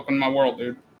welcome to my world,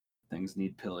 dude. Things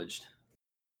need pillaged.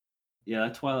 Yeah,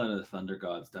 that Twilight of the Thunder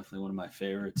God's definitely one of my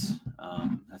favorites.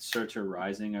 That Searcher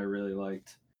Rising I really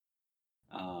liked.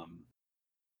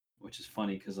 Which is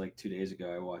funny because like 2 days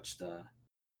ago I watched, or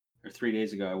 3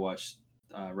 days ago I watched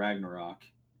Ragnarok,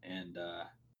 and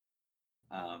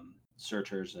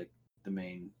Searcher's like the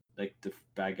main, like the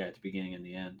bad guy at the beginning and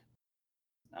the end.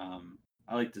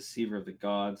 I like Deceiver of the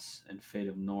Gods and Fate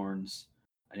of Norns.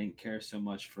 I didn't care so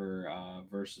much for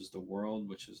Versus the World,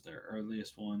 which is their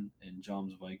earliest one, and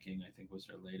Jom's Viking, I think, was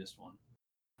their latest one.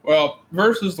 Well,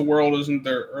 Versus the World isn't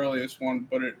their earliest one,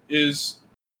 but it is.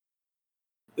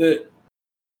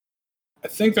 I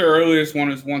think their earliest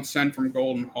one is One Sent from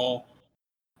Golden Hall.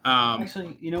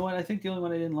 Actually, you know what? I think the only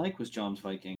one I didn't like was Jom's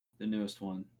Viking, the newest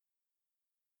one.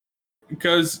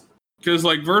 Because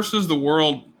like Versus the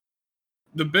World,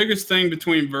 the biggest thing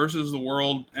between Versus the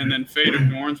World and then Fate of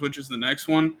Norns, which is the next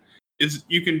one,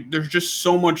 there's just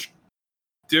so much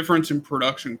difference in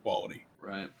production quality.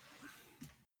 Right.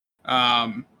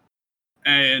 And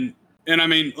I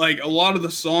mean, like, a lot of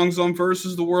the songs on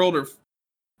Versus the World are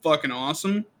fucking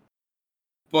awesome,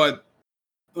 but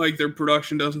like their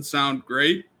production doesn't sound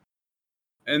great.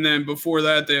 And then before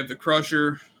that, they have the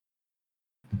Crusher,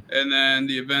 and then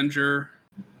the Avenger,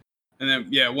 and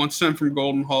then One Cent from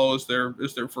Golden Hall is their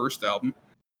first album,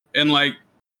 and like,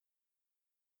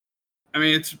 I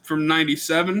mean, it's from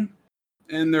 '97,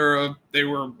 and they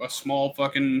were a small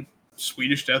fucking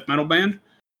Swedish death metal band,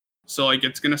 so like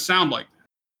it's gonna sound like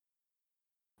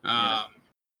that.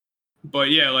 But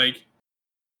yeah, like,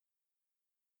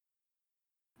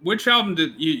 which album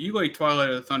did you like?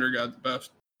 Twilight of the Thunder God the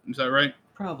best? Is that right?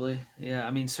 Probably, yeah.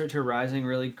 I mean, Surtur Rising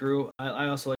really grew. I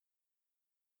also like.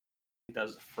 That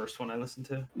was the first one I listened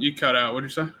to. You cut out. What did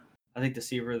you say? I think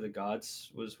Deceiver of the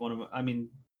Gods was one of my. I mean,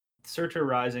 Surtur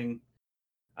Rising,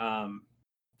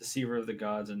 Deceiver of the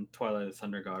Gods, and Twilight of the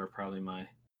Thunder God are probably my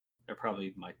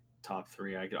top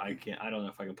three. I can't. I don't know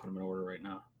if I can put them in order right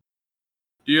now.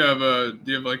 Do you have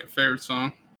like a favorite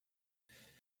song?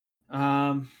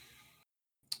 Let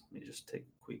me just take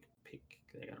a quick peek.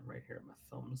 I got them right here at my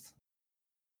thumbs.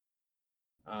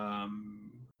 No,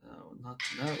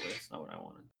 that's not what I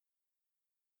wanted.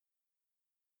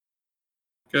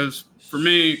 Because for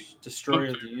me,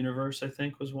 Destroyer of the Universe, I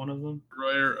think, was one of them.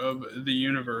 Destroyer of the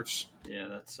Universe. Yeah,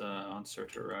 that's on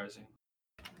Surtur Rising.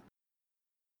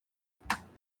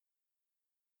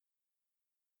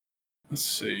 Let's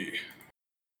see.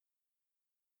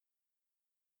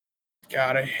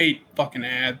 God, I hate fucking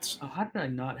ads. Oh, how did I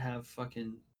not have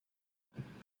fucking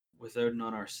With Odin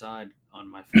on Our Side on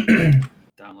my phone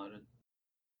downloaded?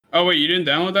 Oh, wait, you didn't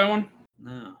download that one?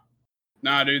 No.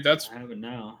 Nah, dude, that's I have it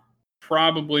now.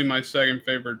 probably my second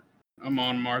favorite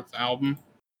Amon Amarth album.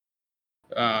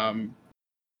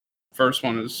 First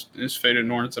one is Faded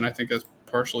North, and I think that's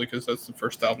partially because that's the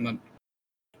first album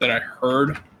that I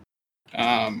heard.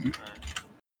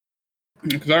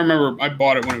 Because I remember I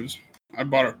bought it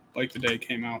like the day it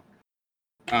came out,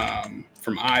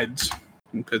 from Ides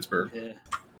in Pittsburgh. Yeah.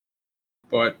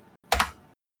 But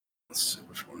let's see,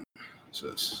 which one is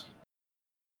this?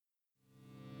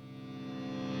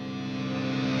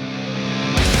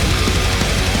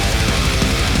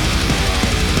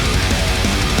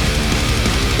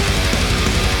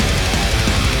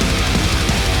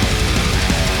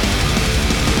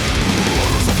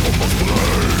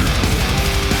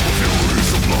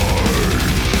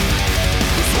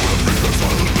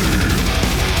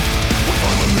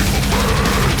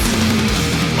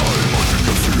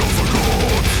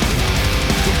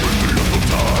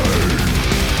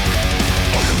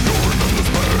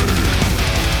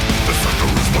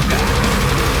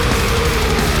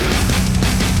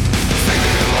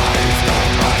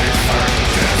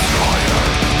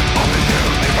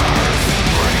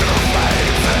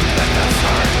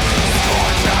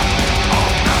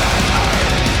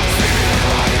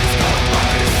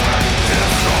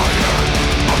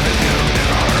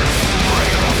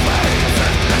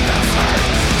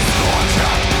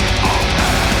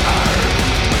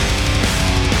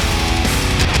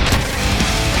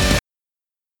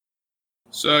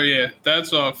 So yeah,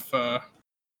 that's off. Is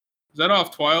that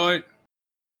off Twilight?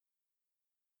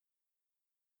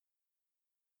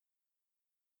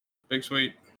 Big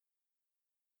Sweet.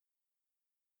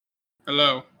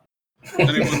 Hello. Is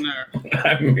anyone there?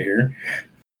 I'm here.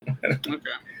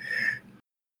 Okay.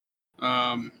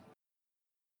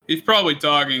 He's probably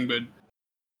talking, but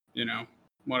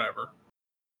whatever.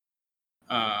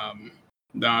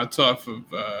 No, it's off of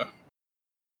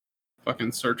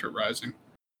fucking Surtur Rising.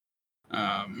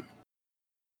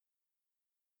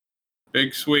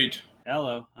 Big Sweet.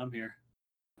 Hello, I'm here.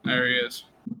 There he is.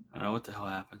 I don't know what the hell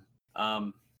happened.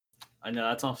 I know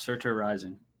that's off Surtur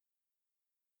Rising.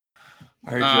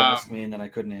 I heard you ask me and then I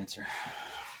couldn't answer.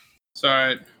 It's all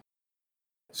right.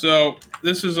 So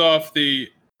this is off the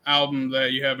album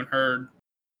that you haven't heard,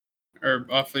 or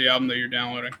off the album that you're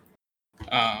downloading.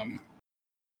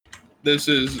 This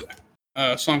is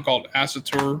a song called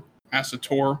Acetor. I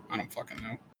don't fucking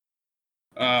know.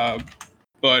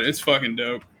 But it's fucking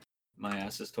dope. My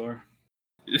ass is tore.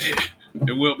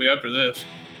 It will be after this.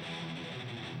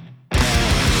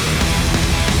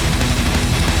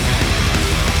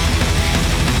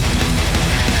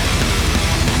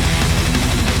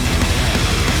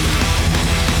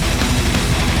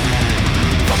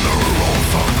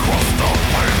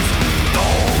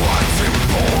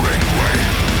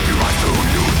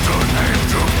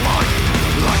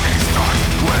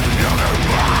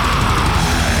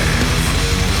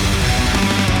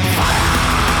 Fire!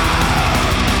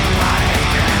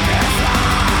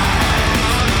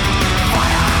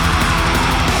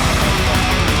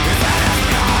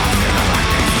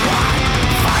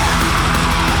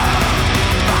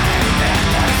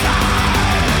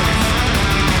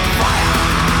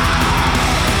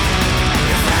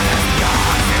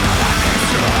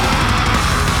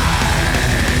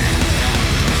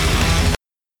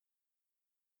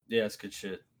 Yeah, it's good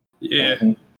shit. Yeah.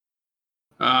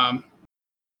 And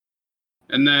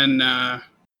then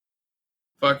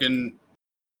fucking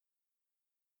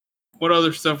what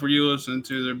other stuff were you listening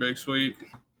to there, Big Sweet?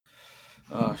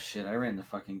 Oh shit, I ran the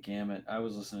fucking gamut. I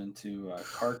was listening to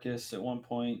Carcass at one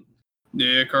point.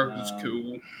 Yeah, Carcass is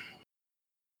cool.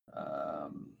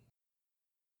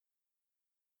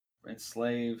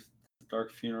 Enslaved,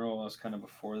 Dark Funeral, I was kind of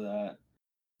before that.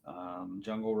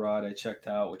 Jungle Rod I checked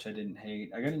out, which I didn't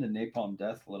hate. I got into Napalm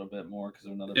Death a little bit more because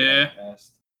of another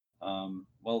podcast. A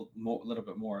little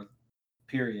bit more.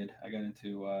 Period. I got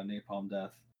into Napalm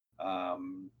Death.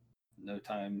 No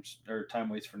Times or Time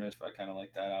Waits for Notes, but I kind of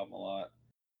like that album a lot.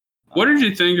 What did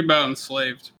you think about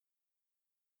Enslaved?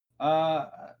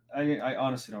 I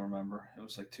honestly don't remember. It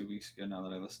was like 2 weeks ago now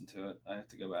that I listened to it. I have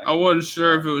to go back. I wasn't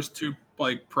sure if it was too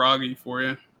like proggy for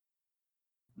you.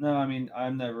 No, I mean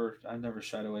I've never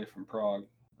shied away from prog.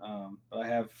 But I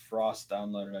have Frost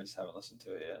downloaded. I just haven't listened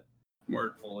to it yet.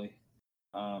 Word. Fully.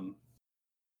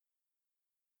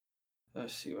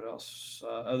 Let's see what else.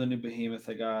 Other new Behemoth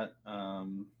I got.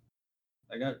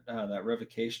 I got that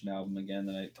Revocation album again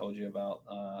that I told you about.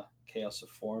 Chaos of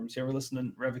Forms. You ever listen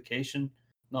to Revocation?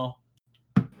 No.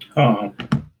 Oh,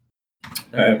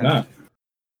 I have not.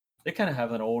 They kind of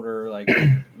have an older, like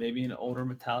maybe an older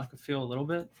Metallica feel a little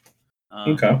bit.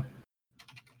 Okay.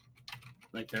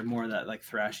 Like they're more that like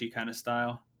thrashy kind of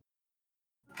style.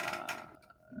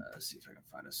 Let's see if I can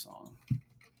find a song.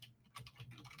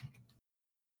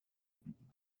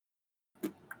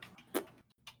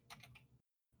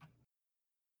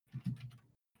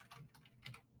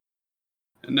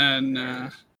 And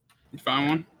then you find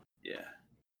one? Yeah.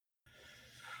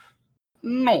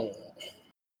 No.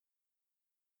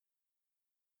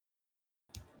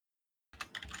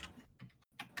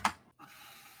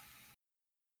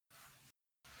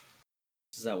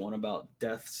 This is that one about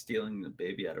death stealing the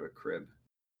baby out of a crib.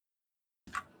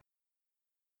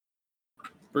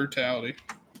 Brutality.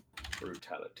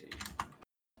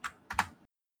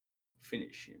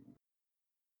 Finish him.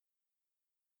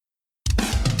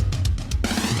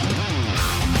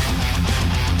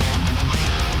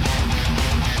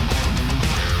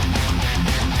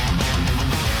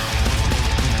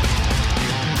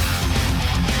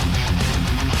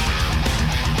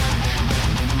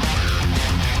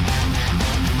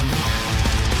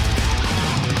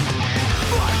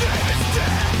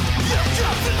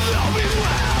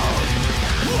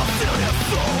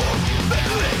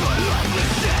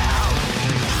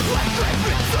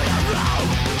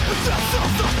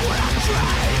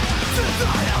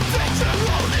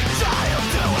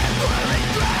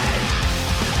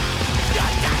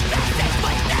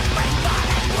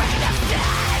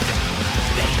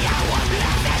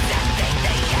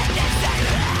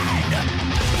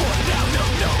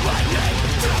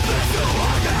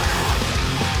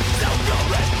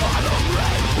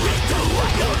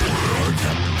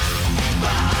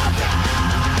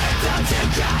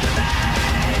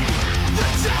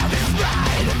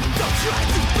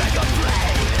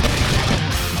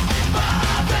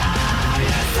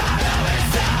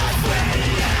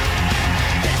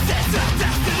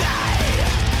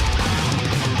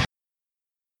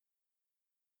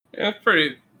 Yeah,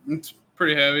 it's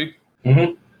pretty heavy.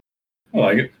 Mm-hmm. I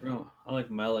like it. I like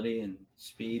melody and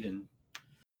speed and,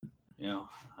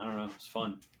 I don't know. It's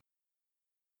fun.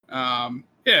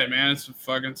 Yeah, man, it's a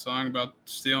fucking song about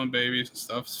stealing babies and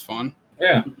stuff. It's fun.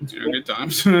 Yeah. It's cool. Good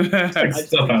times. It's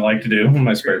stuff I like to do in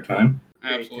my spare time.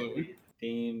 Absolutely.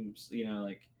 Themes,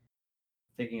 like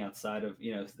thinking outside of,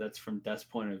 that's from Death's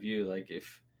point of view. Like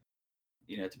if,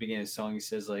 at the beginning of the song, he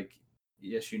says like,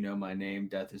 yes, you know my name,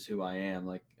 Death is who I am.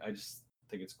 Like, I just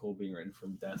think it's cool being written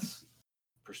from Death's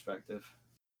perspective.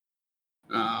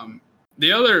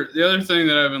 The other thing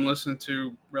that I've been listening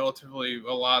to relatively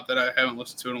a lot that I haven't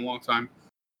listened to in a long time,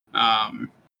 I've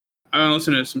been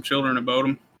listening to some Children of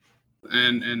Bodom,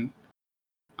 and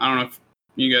I don't know if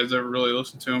you guys ever really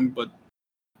listened to them, but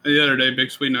the other day, Big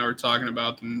Sweet and I were talking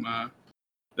about them.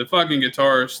 The fucking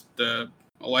guitarist,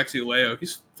 Alexi Leo,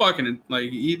 he's fucking, like,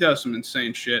 he does some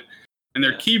insane shit. And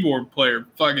their keyboard player,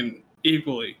 fucking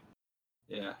equally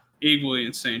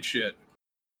insane shit.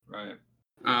 Right.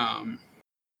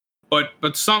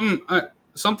 But something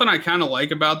I kind of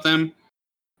like about them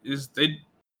is they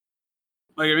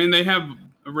have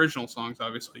original songs,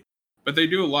 obviously, but they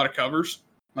do a lot of covers.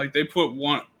 Like, they put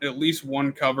at least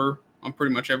one cover on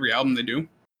pretty much every album they do.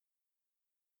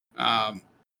 And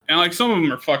like some of them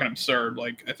are fucking absurd.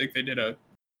 Like, I think they did a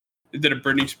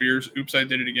Britney Spears "Oops, I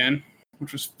Did It Again,"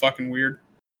 which was fucking weird.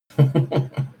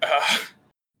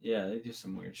 Yeah, they do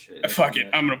some weird shit. Fuck it,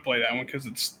 I'm gonna play that one because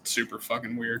it's super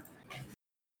fucking weird.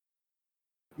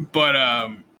 But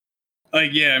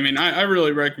like yeah, I mean, I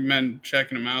really recommend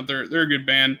checking them out. They're a good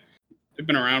band. They've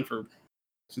been around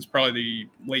since probably the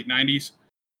late '90s.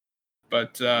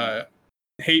 But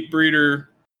Hate Breeder,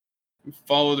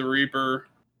 Follow the Reaper,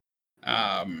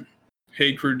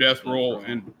 Hate Crew, Death Roll,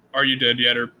 and Are You Dead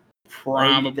Yet are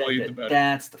probably the best.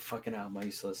 That's the fucking album I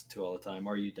used to listen to all the time.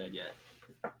 Are You Dead Yet?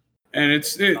 And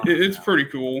it's pretty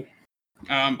cool.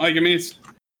 Like I mean,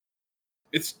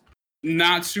 it's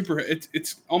not super.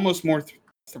 It's almost more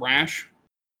thrash.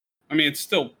 I mean, it's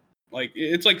still like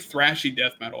it's like thrashy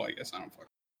death metal. I guess I don't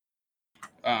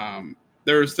fucking.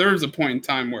 There was a point in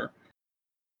time where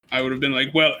I would have been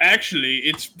like, well, actually,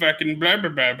 it's fucking blah blah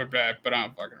blah blah blah, but I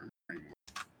don't fucking remember anymore.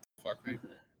 Fuck me.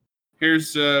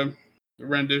 Here's a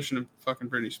rendition of fucking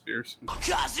Britney Spears.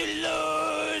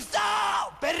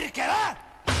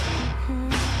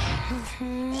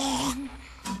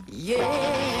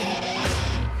 Yeah.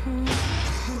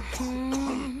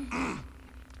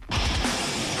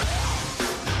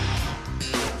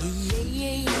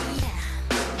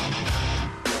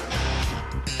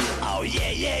 Oh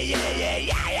yeah, yeah, yeah, yeah,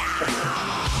 yeah,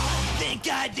 yeah. Think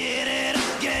I did it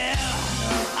again.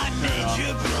 I made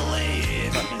you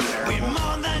believe we're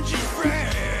more than just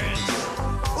friends.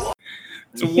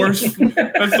 It's the worst.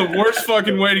 That's the worst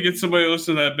fucking way to get somebody to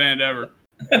listen to that band ever.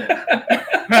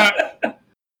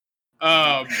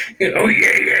 Oh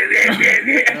yeah, yeah, yeah, yeah,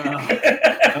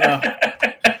 yeah.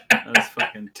 That's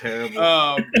fucking terrible.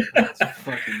 That's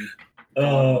fucking.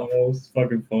 Oh, that was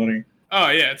fucking funny. Oh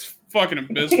yeah, it's fucking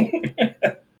abysmal.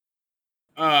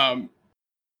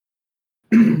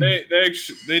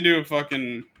 They do a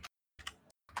fucking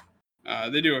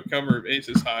they do a cover of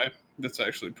Aces High. That's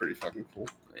actually pretty fucking cool.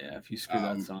 Yeah, if you screw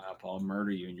that song up, I'll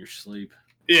murder you in your sleep.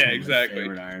 Yeah, exactly.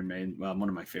 Favorite Iron Maiden. Well, one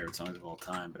of my favorite songs of all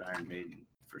time, but Iron Maiden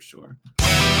for sure.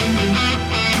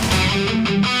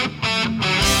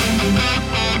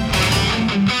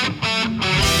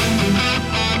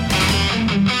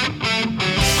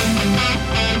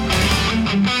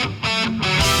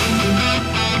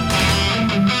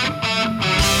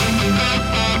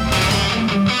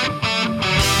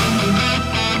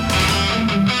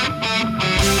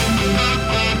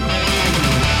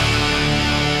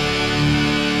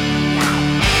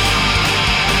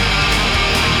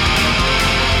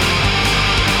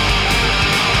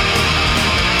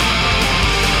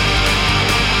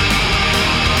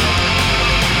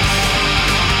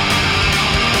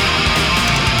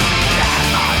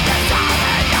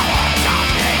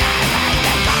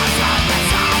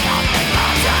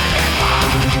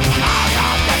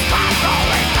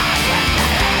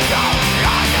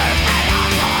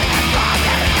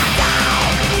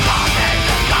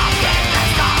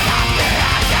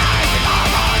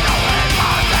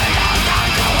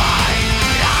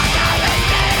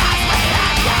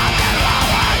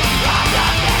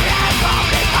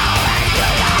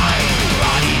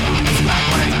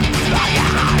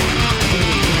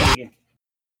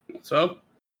 What's up?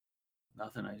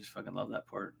 Nothing. I just fucking love that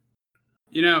part.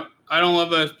 You know, I don't love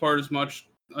that part as much.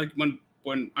 Like when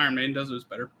Iron Maiden does it, it's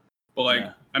better. But like,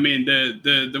 yeah. I mean,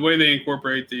 the way they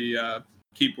incorporate the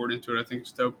keyboard into it, I think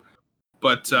is dope.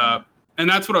 But and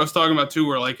that's what I was talking about too,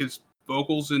 where like his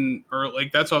vocals or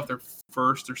like that's off their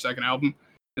first or second album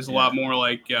is a lot more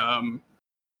like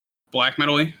black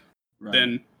metal-y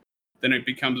than it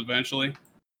becomes eventually.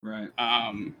 Right.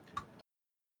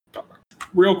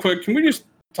 Real quick, can we just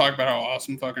talk about how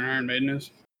awesome fucking Iron Maiden is?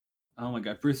 Oh my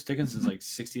god, Bruce Dickinson's like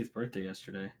 60th birthday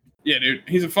yesterday. Yeah, dude,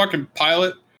 he's a fucking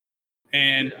pilot,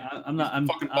 and I'm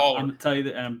fucking baller. I'm gonna tell you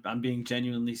that, and I'm being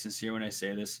genuinely sincere when I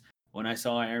say this. When I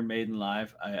saw Iron Maiden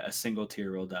live, a single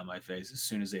tear rolled down my face as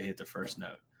soon as they hit the first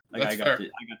note. Like I got the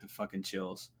fucking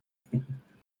chills.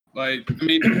 Like, I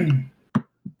mean,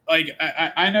 like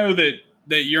I know that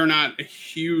you're not a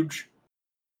huge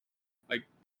like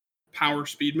power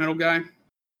speed metal guy.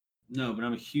 No, but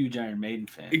I'm a huge Iron Maiden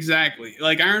fan. Exactly.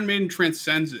 Like Iron Maiden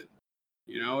transcends it.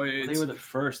 You know, they were the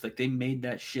first. Like they made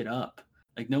that shit up.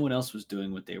 Like no one else was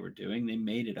doing what they were doing. They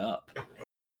made it up.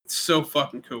 It's so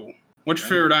fucking cool. What's your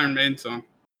favorite Iron Maiden song?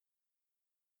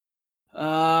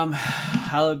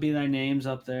 Hallowed Be Thy Name's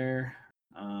up there.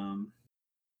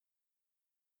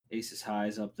 Aces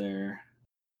High's up there.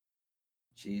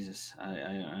 Jesus, I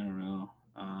don't know.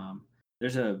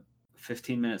 There's a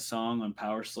 15-minute song on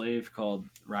Power Slave called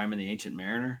 "Rhyme of the Ancient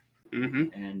Mariner,"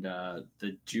 and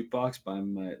the jukebox by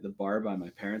the bar by my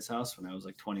parents' house when I was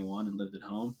like 21 and lived at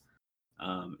home.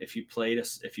 If you played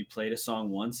a song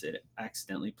once, it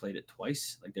accidentally played it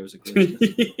twice. Like there was a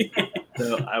glitch.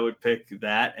 So I would pick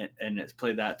that and it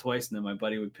played that twice, and then my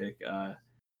buddy would pick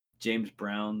James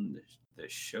Brown, the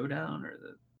Showdown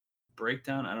or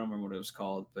Breakdown. I don't remember what it was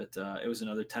called, but it was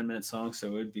another 10-minute song, so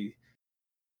it would be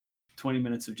 20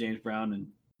 minutes of James Brown and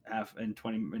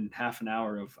half an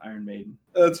hour of Iron Maiden.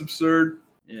 That's absurd.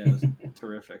 Yeah, it was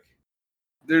terrific.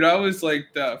 Dude, I was like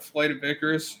Flight of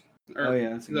Icarus. Oh yeah,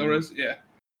 that's is that what it is? Yeah.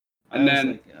 And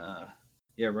then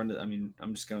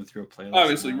I'm just going through a playlist.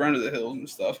 Obviously, Run to the Hills and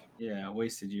stuff. Yeah,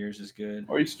 Wasted Years is good.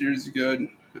 Wasted Years is good.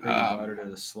 Water to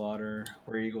the Slaughter.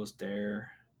 Where Eagles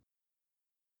Dare.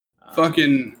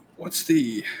 Fucking what's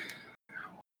the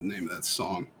name of that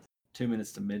song? 2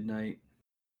 Minutes to Midnight.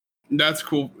 That's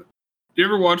cool. Do you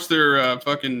ever watch their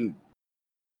fucking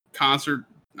concert?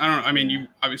 I don't know. I mean, you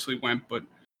obviously went, but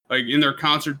like in their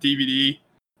concert DVD,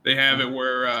 they have it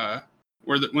where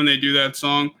when they do that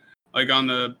song, like on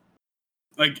the,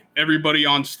 like everybody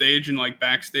on stage and like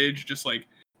backstage, just like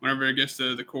whenever it gets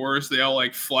to the chorus, they all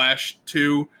like flash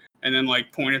to and then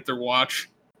like point at their watch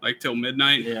like till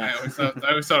midnight. Yeah. I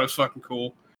always thought it was fucking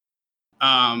cool.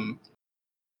 And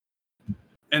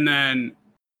then,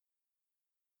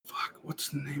 fuck, what's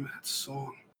the name of that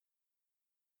song?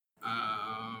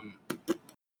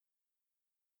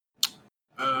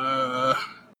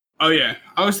 Oh yeah,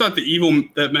 I always thought The Evil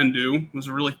That Men Do was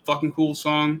a really fucking cool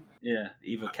song. Yeah,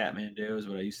 the Evil Catmandu is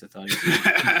what I used to thought.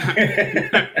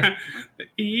 The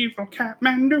Evil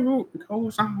Catmandu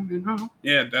goes on and on.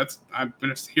 Yeah, I'm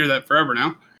gonna hear that forever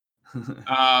now.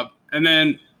 And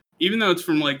then, even though it's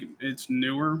from like it's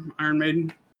newer Iron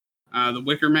Maiden, The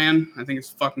Wicker Man, I think it's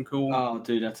fucking cool. Oh,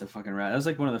 dude, that's a fucking rat. That was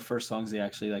like one of the first songs they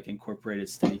actually like incorporated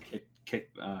steady kick,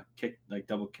 like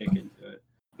double kick into it.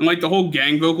 And like the whole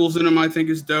gang vocals in them, I think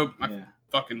is dope. I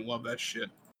fucking love that shit.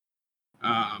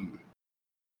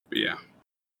 But yeah,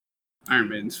 Iron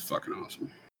Maiden's fucking awesome.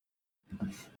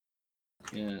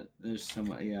 Yeah, there's so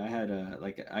much. Yeah, I had.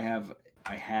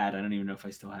 I don't even know if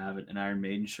I still have it. An Iron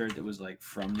Maiden shirt that was like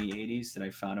from the '80s that I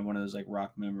found in one of those like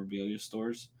rock memorabilia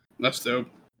stores. That's dope.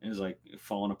 It was like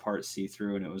falling apart, see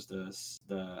through, and it was the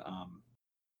I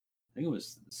think it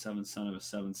was the Seventh Son of a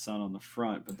Seventh Son on the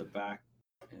front, but the back.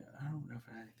 I don't know if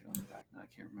I had anything on the back now. I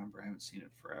can't remember. I haven't seen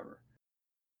it forever.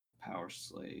 Power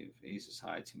Slave, Aces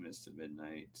High, 2 Minutes to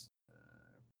Midnight.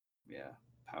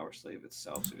 Power Slave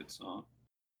itself is a good song.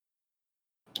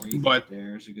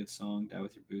 There's a good song. Die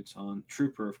With Your Boots On.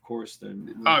 Trooper, of course.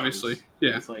 Obviously,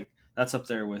 yeah. It's like that's up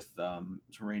there with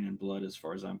Rain and Blood as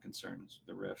far as I'm concerned.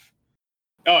 The riff.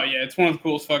 Oh yeah, it's one of the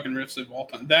coolest fucking riffs of all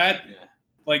time.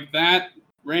 Like that,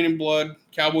 Rain and Blood,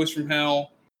 Cowboys from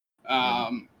Hell.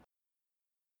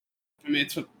 I mean,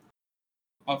 it's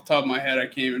off the top of my head, I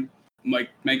can't even like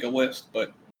make a list,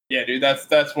 but yeah, dude,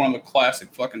 that's one of the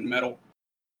classic fucking metal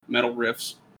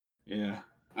riffs. Yeah.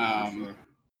 Sure.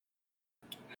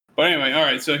 But anyway, all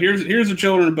right. So here's a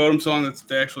Children of Bodom song that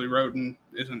they actually wrote and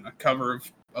isn't a cover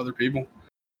of other people.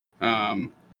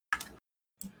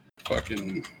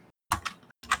 Fucking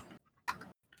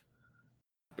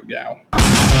Gow.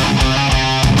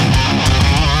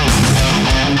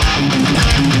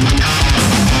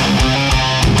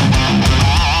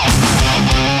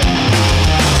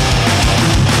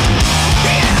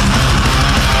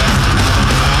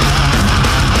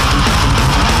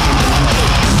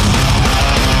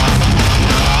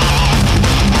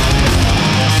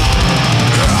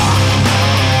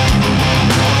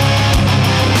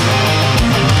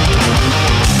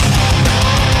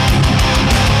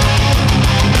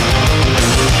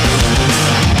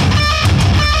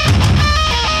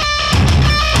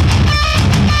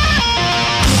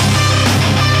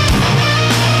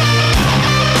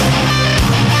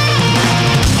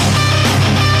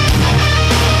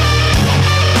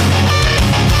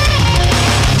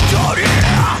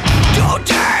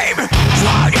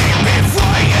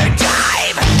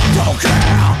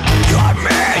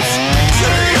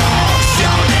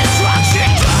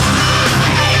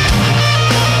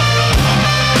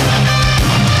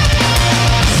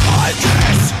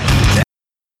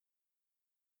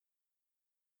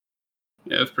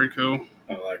 Yeah, it's pretty cool.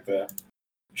 I like that.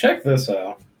 Check this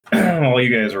out. While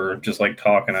you guys were just like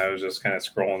talking, I was just kind of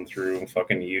scrolling through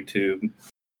fucking YouTube.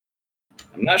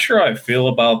 I'm not sure how I feel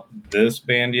about this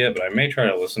band yet, but I may try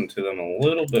to listen to them a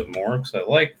little bit more because I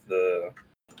like the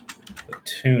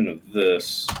tune of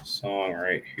this song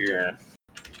right here.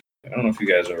 I don't know if you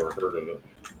guys have ever heard of it.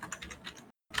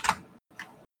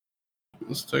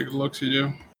 Let's take a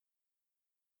look-see-do.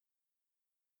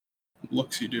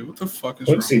 Look-see-do. What the fuck is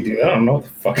Look-see-do? I don't know what the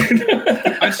fuck.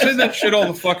 I say that shit all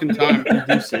the fucking time. You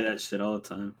do say that shit all the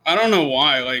time. I don't know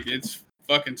why. Like, it's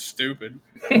fucking stupid.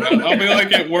 I'll be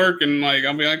like at work and like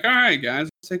I'll be like, all right, guys,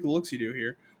 let's take a look-see-do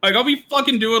here. Like, I'll be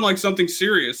fucking doing like something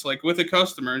serious, like with a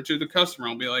customer, and to the customer,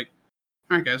 I'll be like,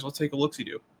 all right, guys, let's take a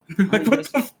look-see-do. Like, what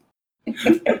the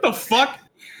What the fuck?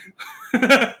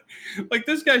 Like,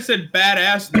 this guy said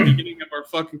badass at the beginning of our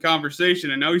fucking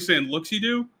conversation, and now he's saying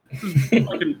looksy-doo? This is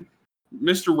fucking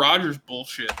Mr. Rogers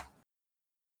bullshit.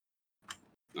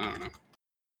 I don't know.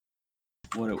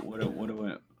 What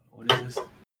is this?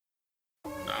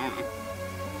 I don't know.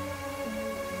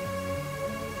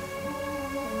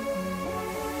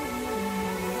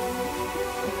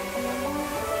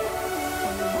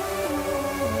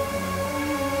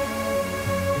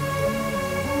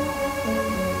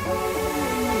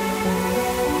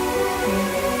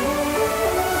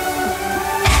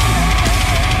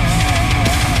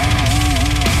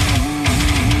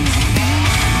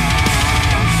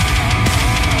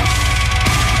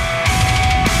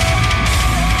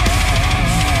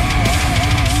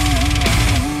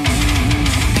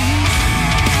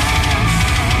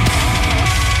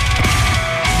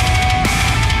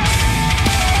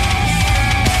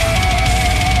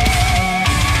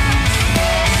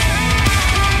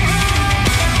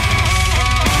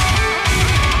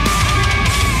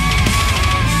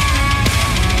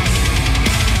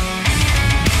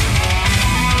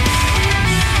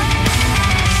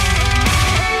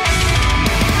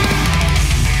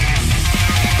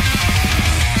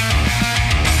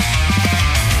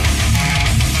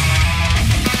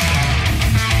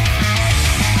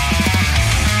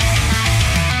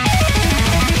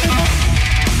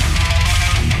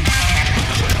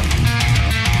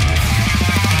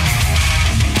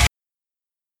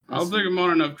 I don't think I'm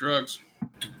on enough drugs.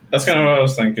 That's kind of what I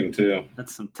was thinking too.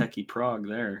 That's some techie prog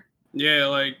there. Yeah,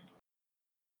 like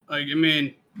I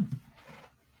mean,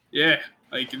 yeah,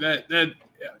 like that.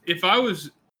 If I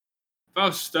was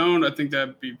stoned, I think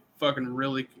that'd be fucking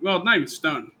really well. Not even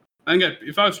stoned. I think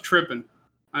if I was tripping,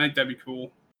 I think that'd be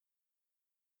cool.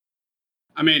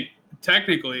 I mean,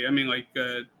 technically, I mean, like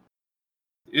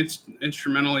it's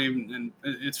instrumentally and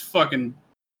it's fucking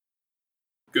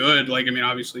good. Like, I mean,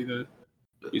 obviously the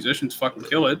musicians fucking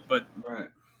kill it, but right.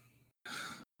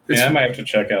 Yeah, I might have to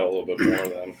check out a little bit more of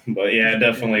them. But yeah, it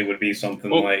definitely would be something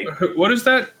like... What is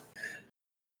that?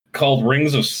 Called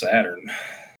Rings of Saturn.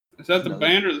 Is that the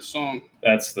band or the song?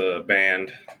 That's the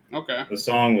band. Okay. The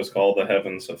song was called The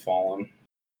Heavens Have Fallen.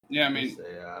 Yeah, I mean,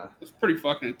 it's pretty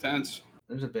fucking intense.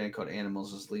 There's a band called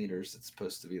Animals as Leaders that's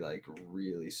supposed to be like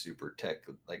really super tech,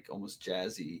 like almost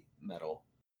jazzy metal.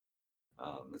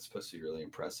 It's supposed to be really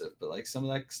impressive, but like some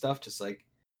of that stuff just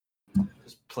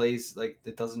plays like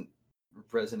it doesn't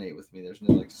resonate with me. There's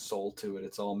no like soul to it.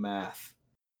 It's all math.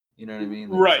 You know what I mean?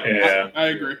 Like, right. Yeah, I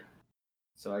agree.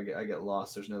 So I get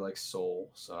lost. There's no like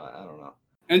soul. So I don't know.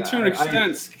 And to an extent, I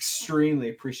extremely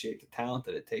appreciate the talent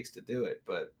that it takes to do it,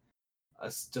 but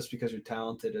just because you're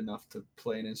talented enough to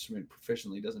play an instrument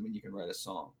proficiently doesn't mean you can write a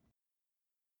song.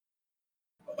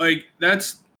 Like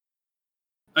that's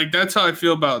how I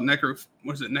feel about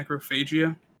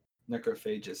necrophagia?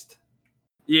 Necrophagist.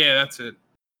 Yeah, that's it.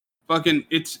 Fucking,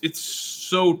 it's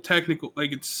so technical.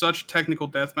 Like, it's such technical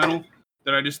death metal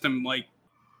that I just am like,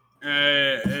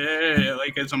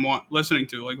 like as I'm listening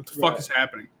to, like, what the fuck is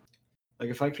happening? Like,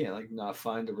 if I can't like not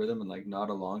find the rhythm and like nod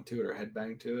along to it or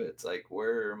headbang to it, it's like,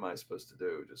 where am I supposed to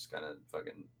do? Just kind of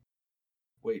fucking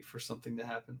wait for something to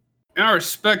happen. And I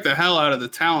respect the hell out of the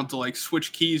talent to like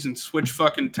switch keys and switch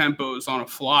fucking tempos on a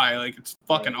fly. Like, it's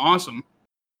fucking awesome.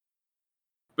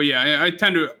 But yeah, I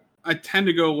tend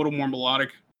to go a little more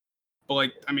melodic. But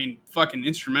like, I mean, fucking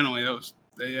instrumentally,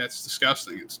 it's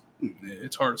disgusting.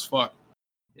 It's hard as fuck.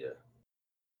 Yeah.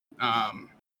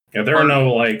 Yeah,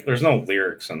 there's no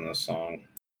lyrics in this song.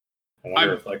 I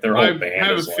wonder if like their whole band I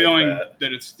have is a feeling like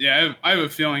that. it's I have a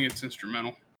feeling it's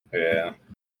instrumental. Yeah.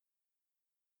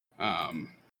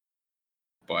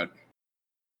 But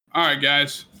all right,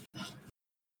 guys.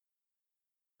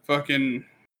 Fucking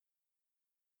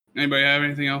anybody have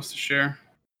anything else to share?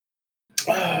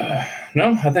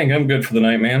 No, I think I'm good for the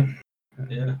night, man.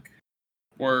 Yeah.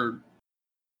 Word.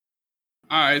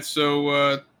 All right,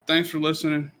 so thanks for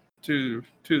listening to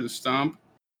the Stomp.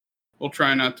 We'll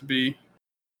try not to be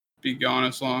gone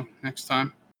as long next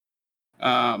time.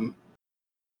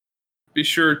 Be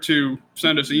sure to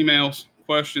send us emails,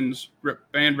 questions,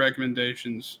 band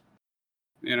recommendations,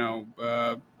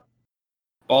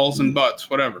 balls and butts,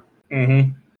 whatever.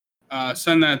 Mm-hmm.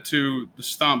 Send that to the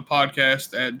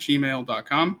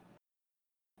stomppodcast@gmail.com.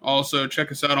 Also,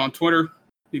 check us out on Twitter.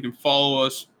 You can follow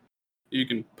us. You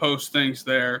can post things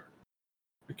there.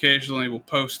 Occasionally, we'll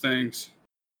post things,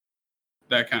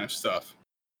 that kind of stuff.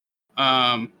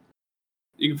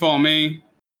 You can follow me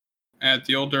at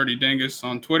the Old Dirty Dingus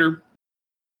on Twitter.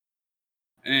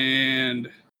 And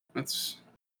that's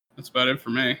about it for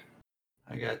me.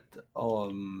 I got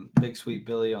Big Sweet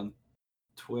Billy on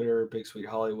Twitter, Big Sweet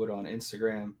Hollywood on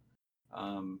Instagram.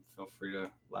 Feel free to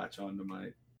latch on to my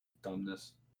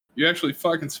dumbness. You actually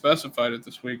fucking specified it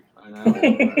this week. I know.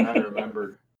 I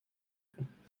remembered.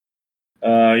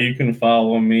 You can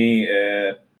follow me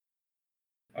at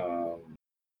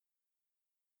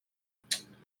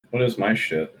what is my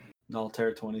shit?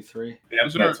 Naltair23. Yeah,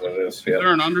 that's what it is. Is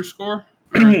there an underscore?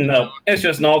 No, it's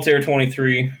just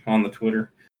Naltair23 on the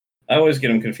Twitter. I always get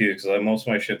them confused because most of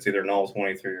my shit's either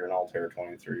Null23 or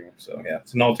Naltair23. So yeah,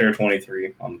 it's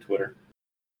Naltair23 on the Twitter.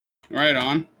 Right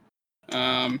on.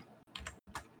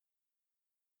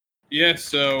 Yeah,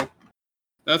 so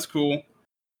that's cool.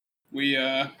 We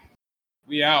out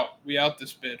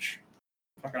this bitch.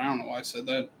 Fucking, I don't know why I said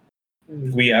that.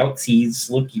 We outsies,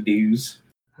 looky doos.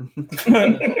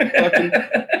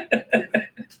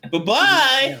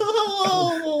 Bye-bye.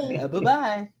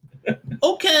 Bye-bye.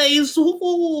 Okay,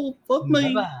 so fuck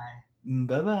me.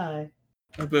 Bye-bye.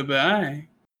 Bye-bye.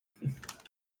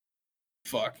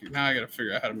 Fuck, now I gotta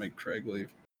figure out how to make Craig leave.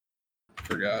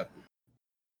 Forgot.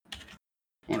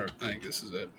 I think this is it.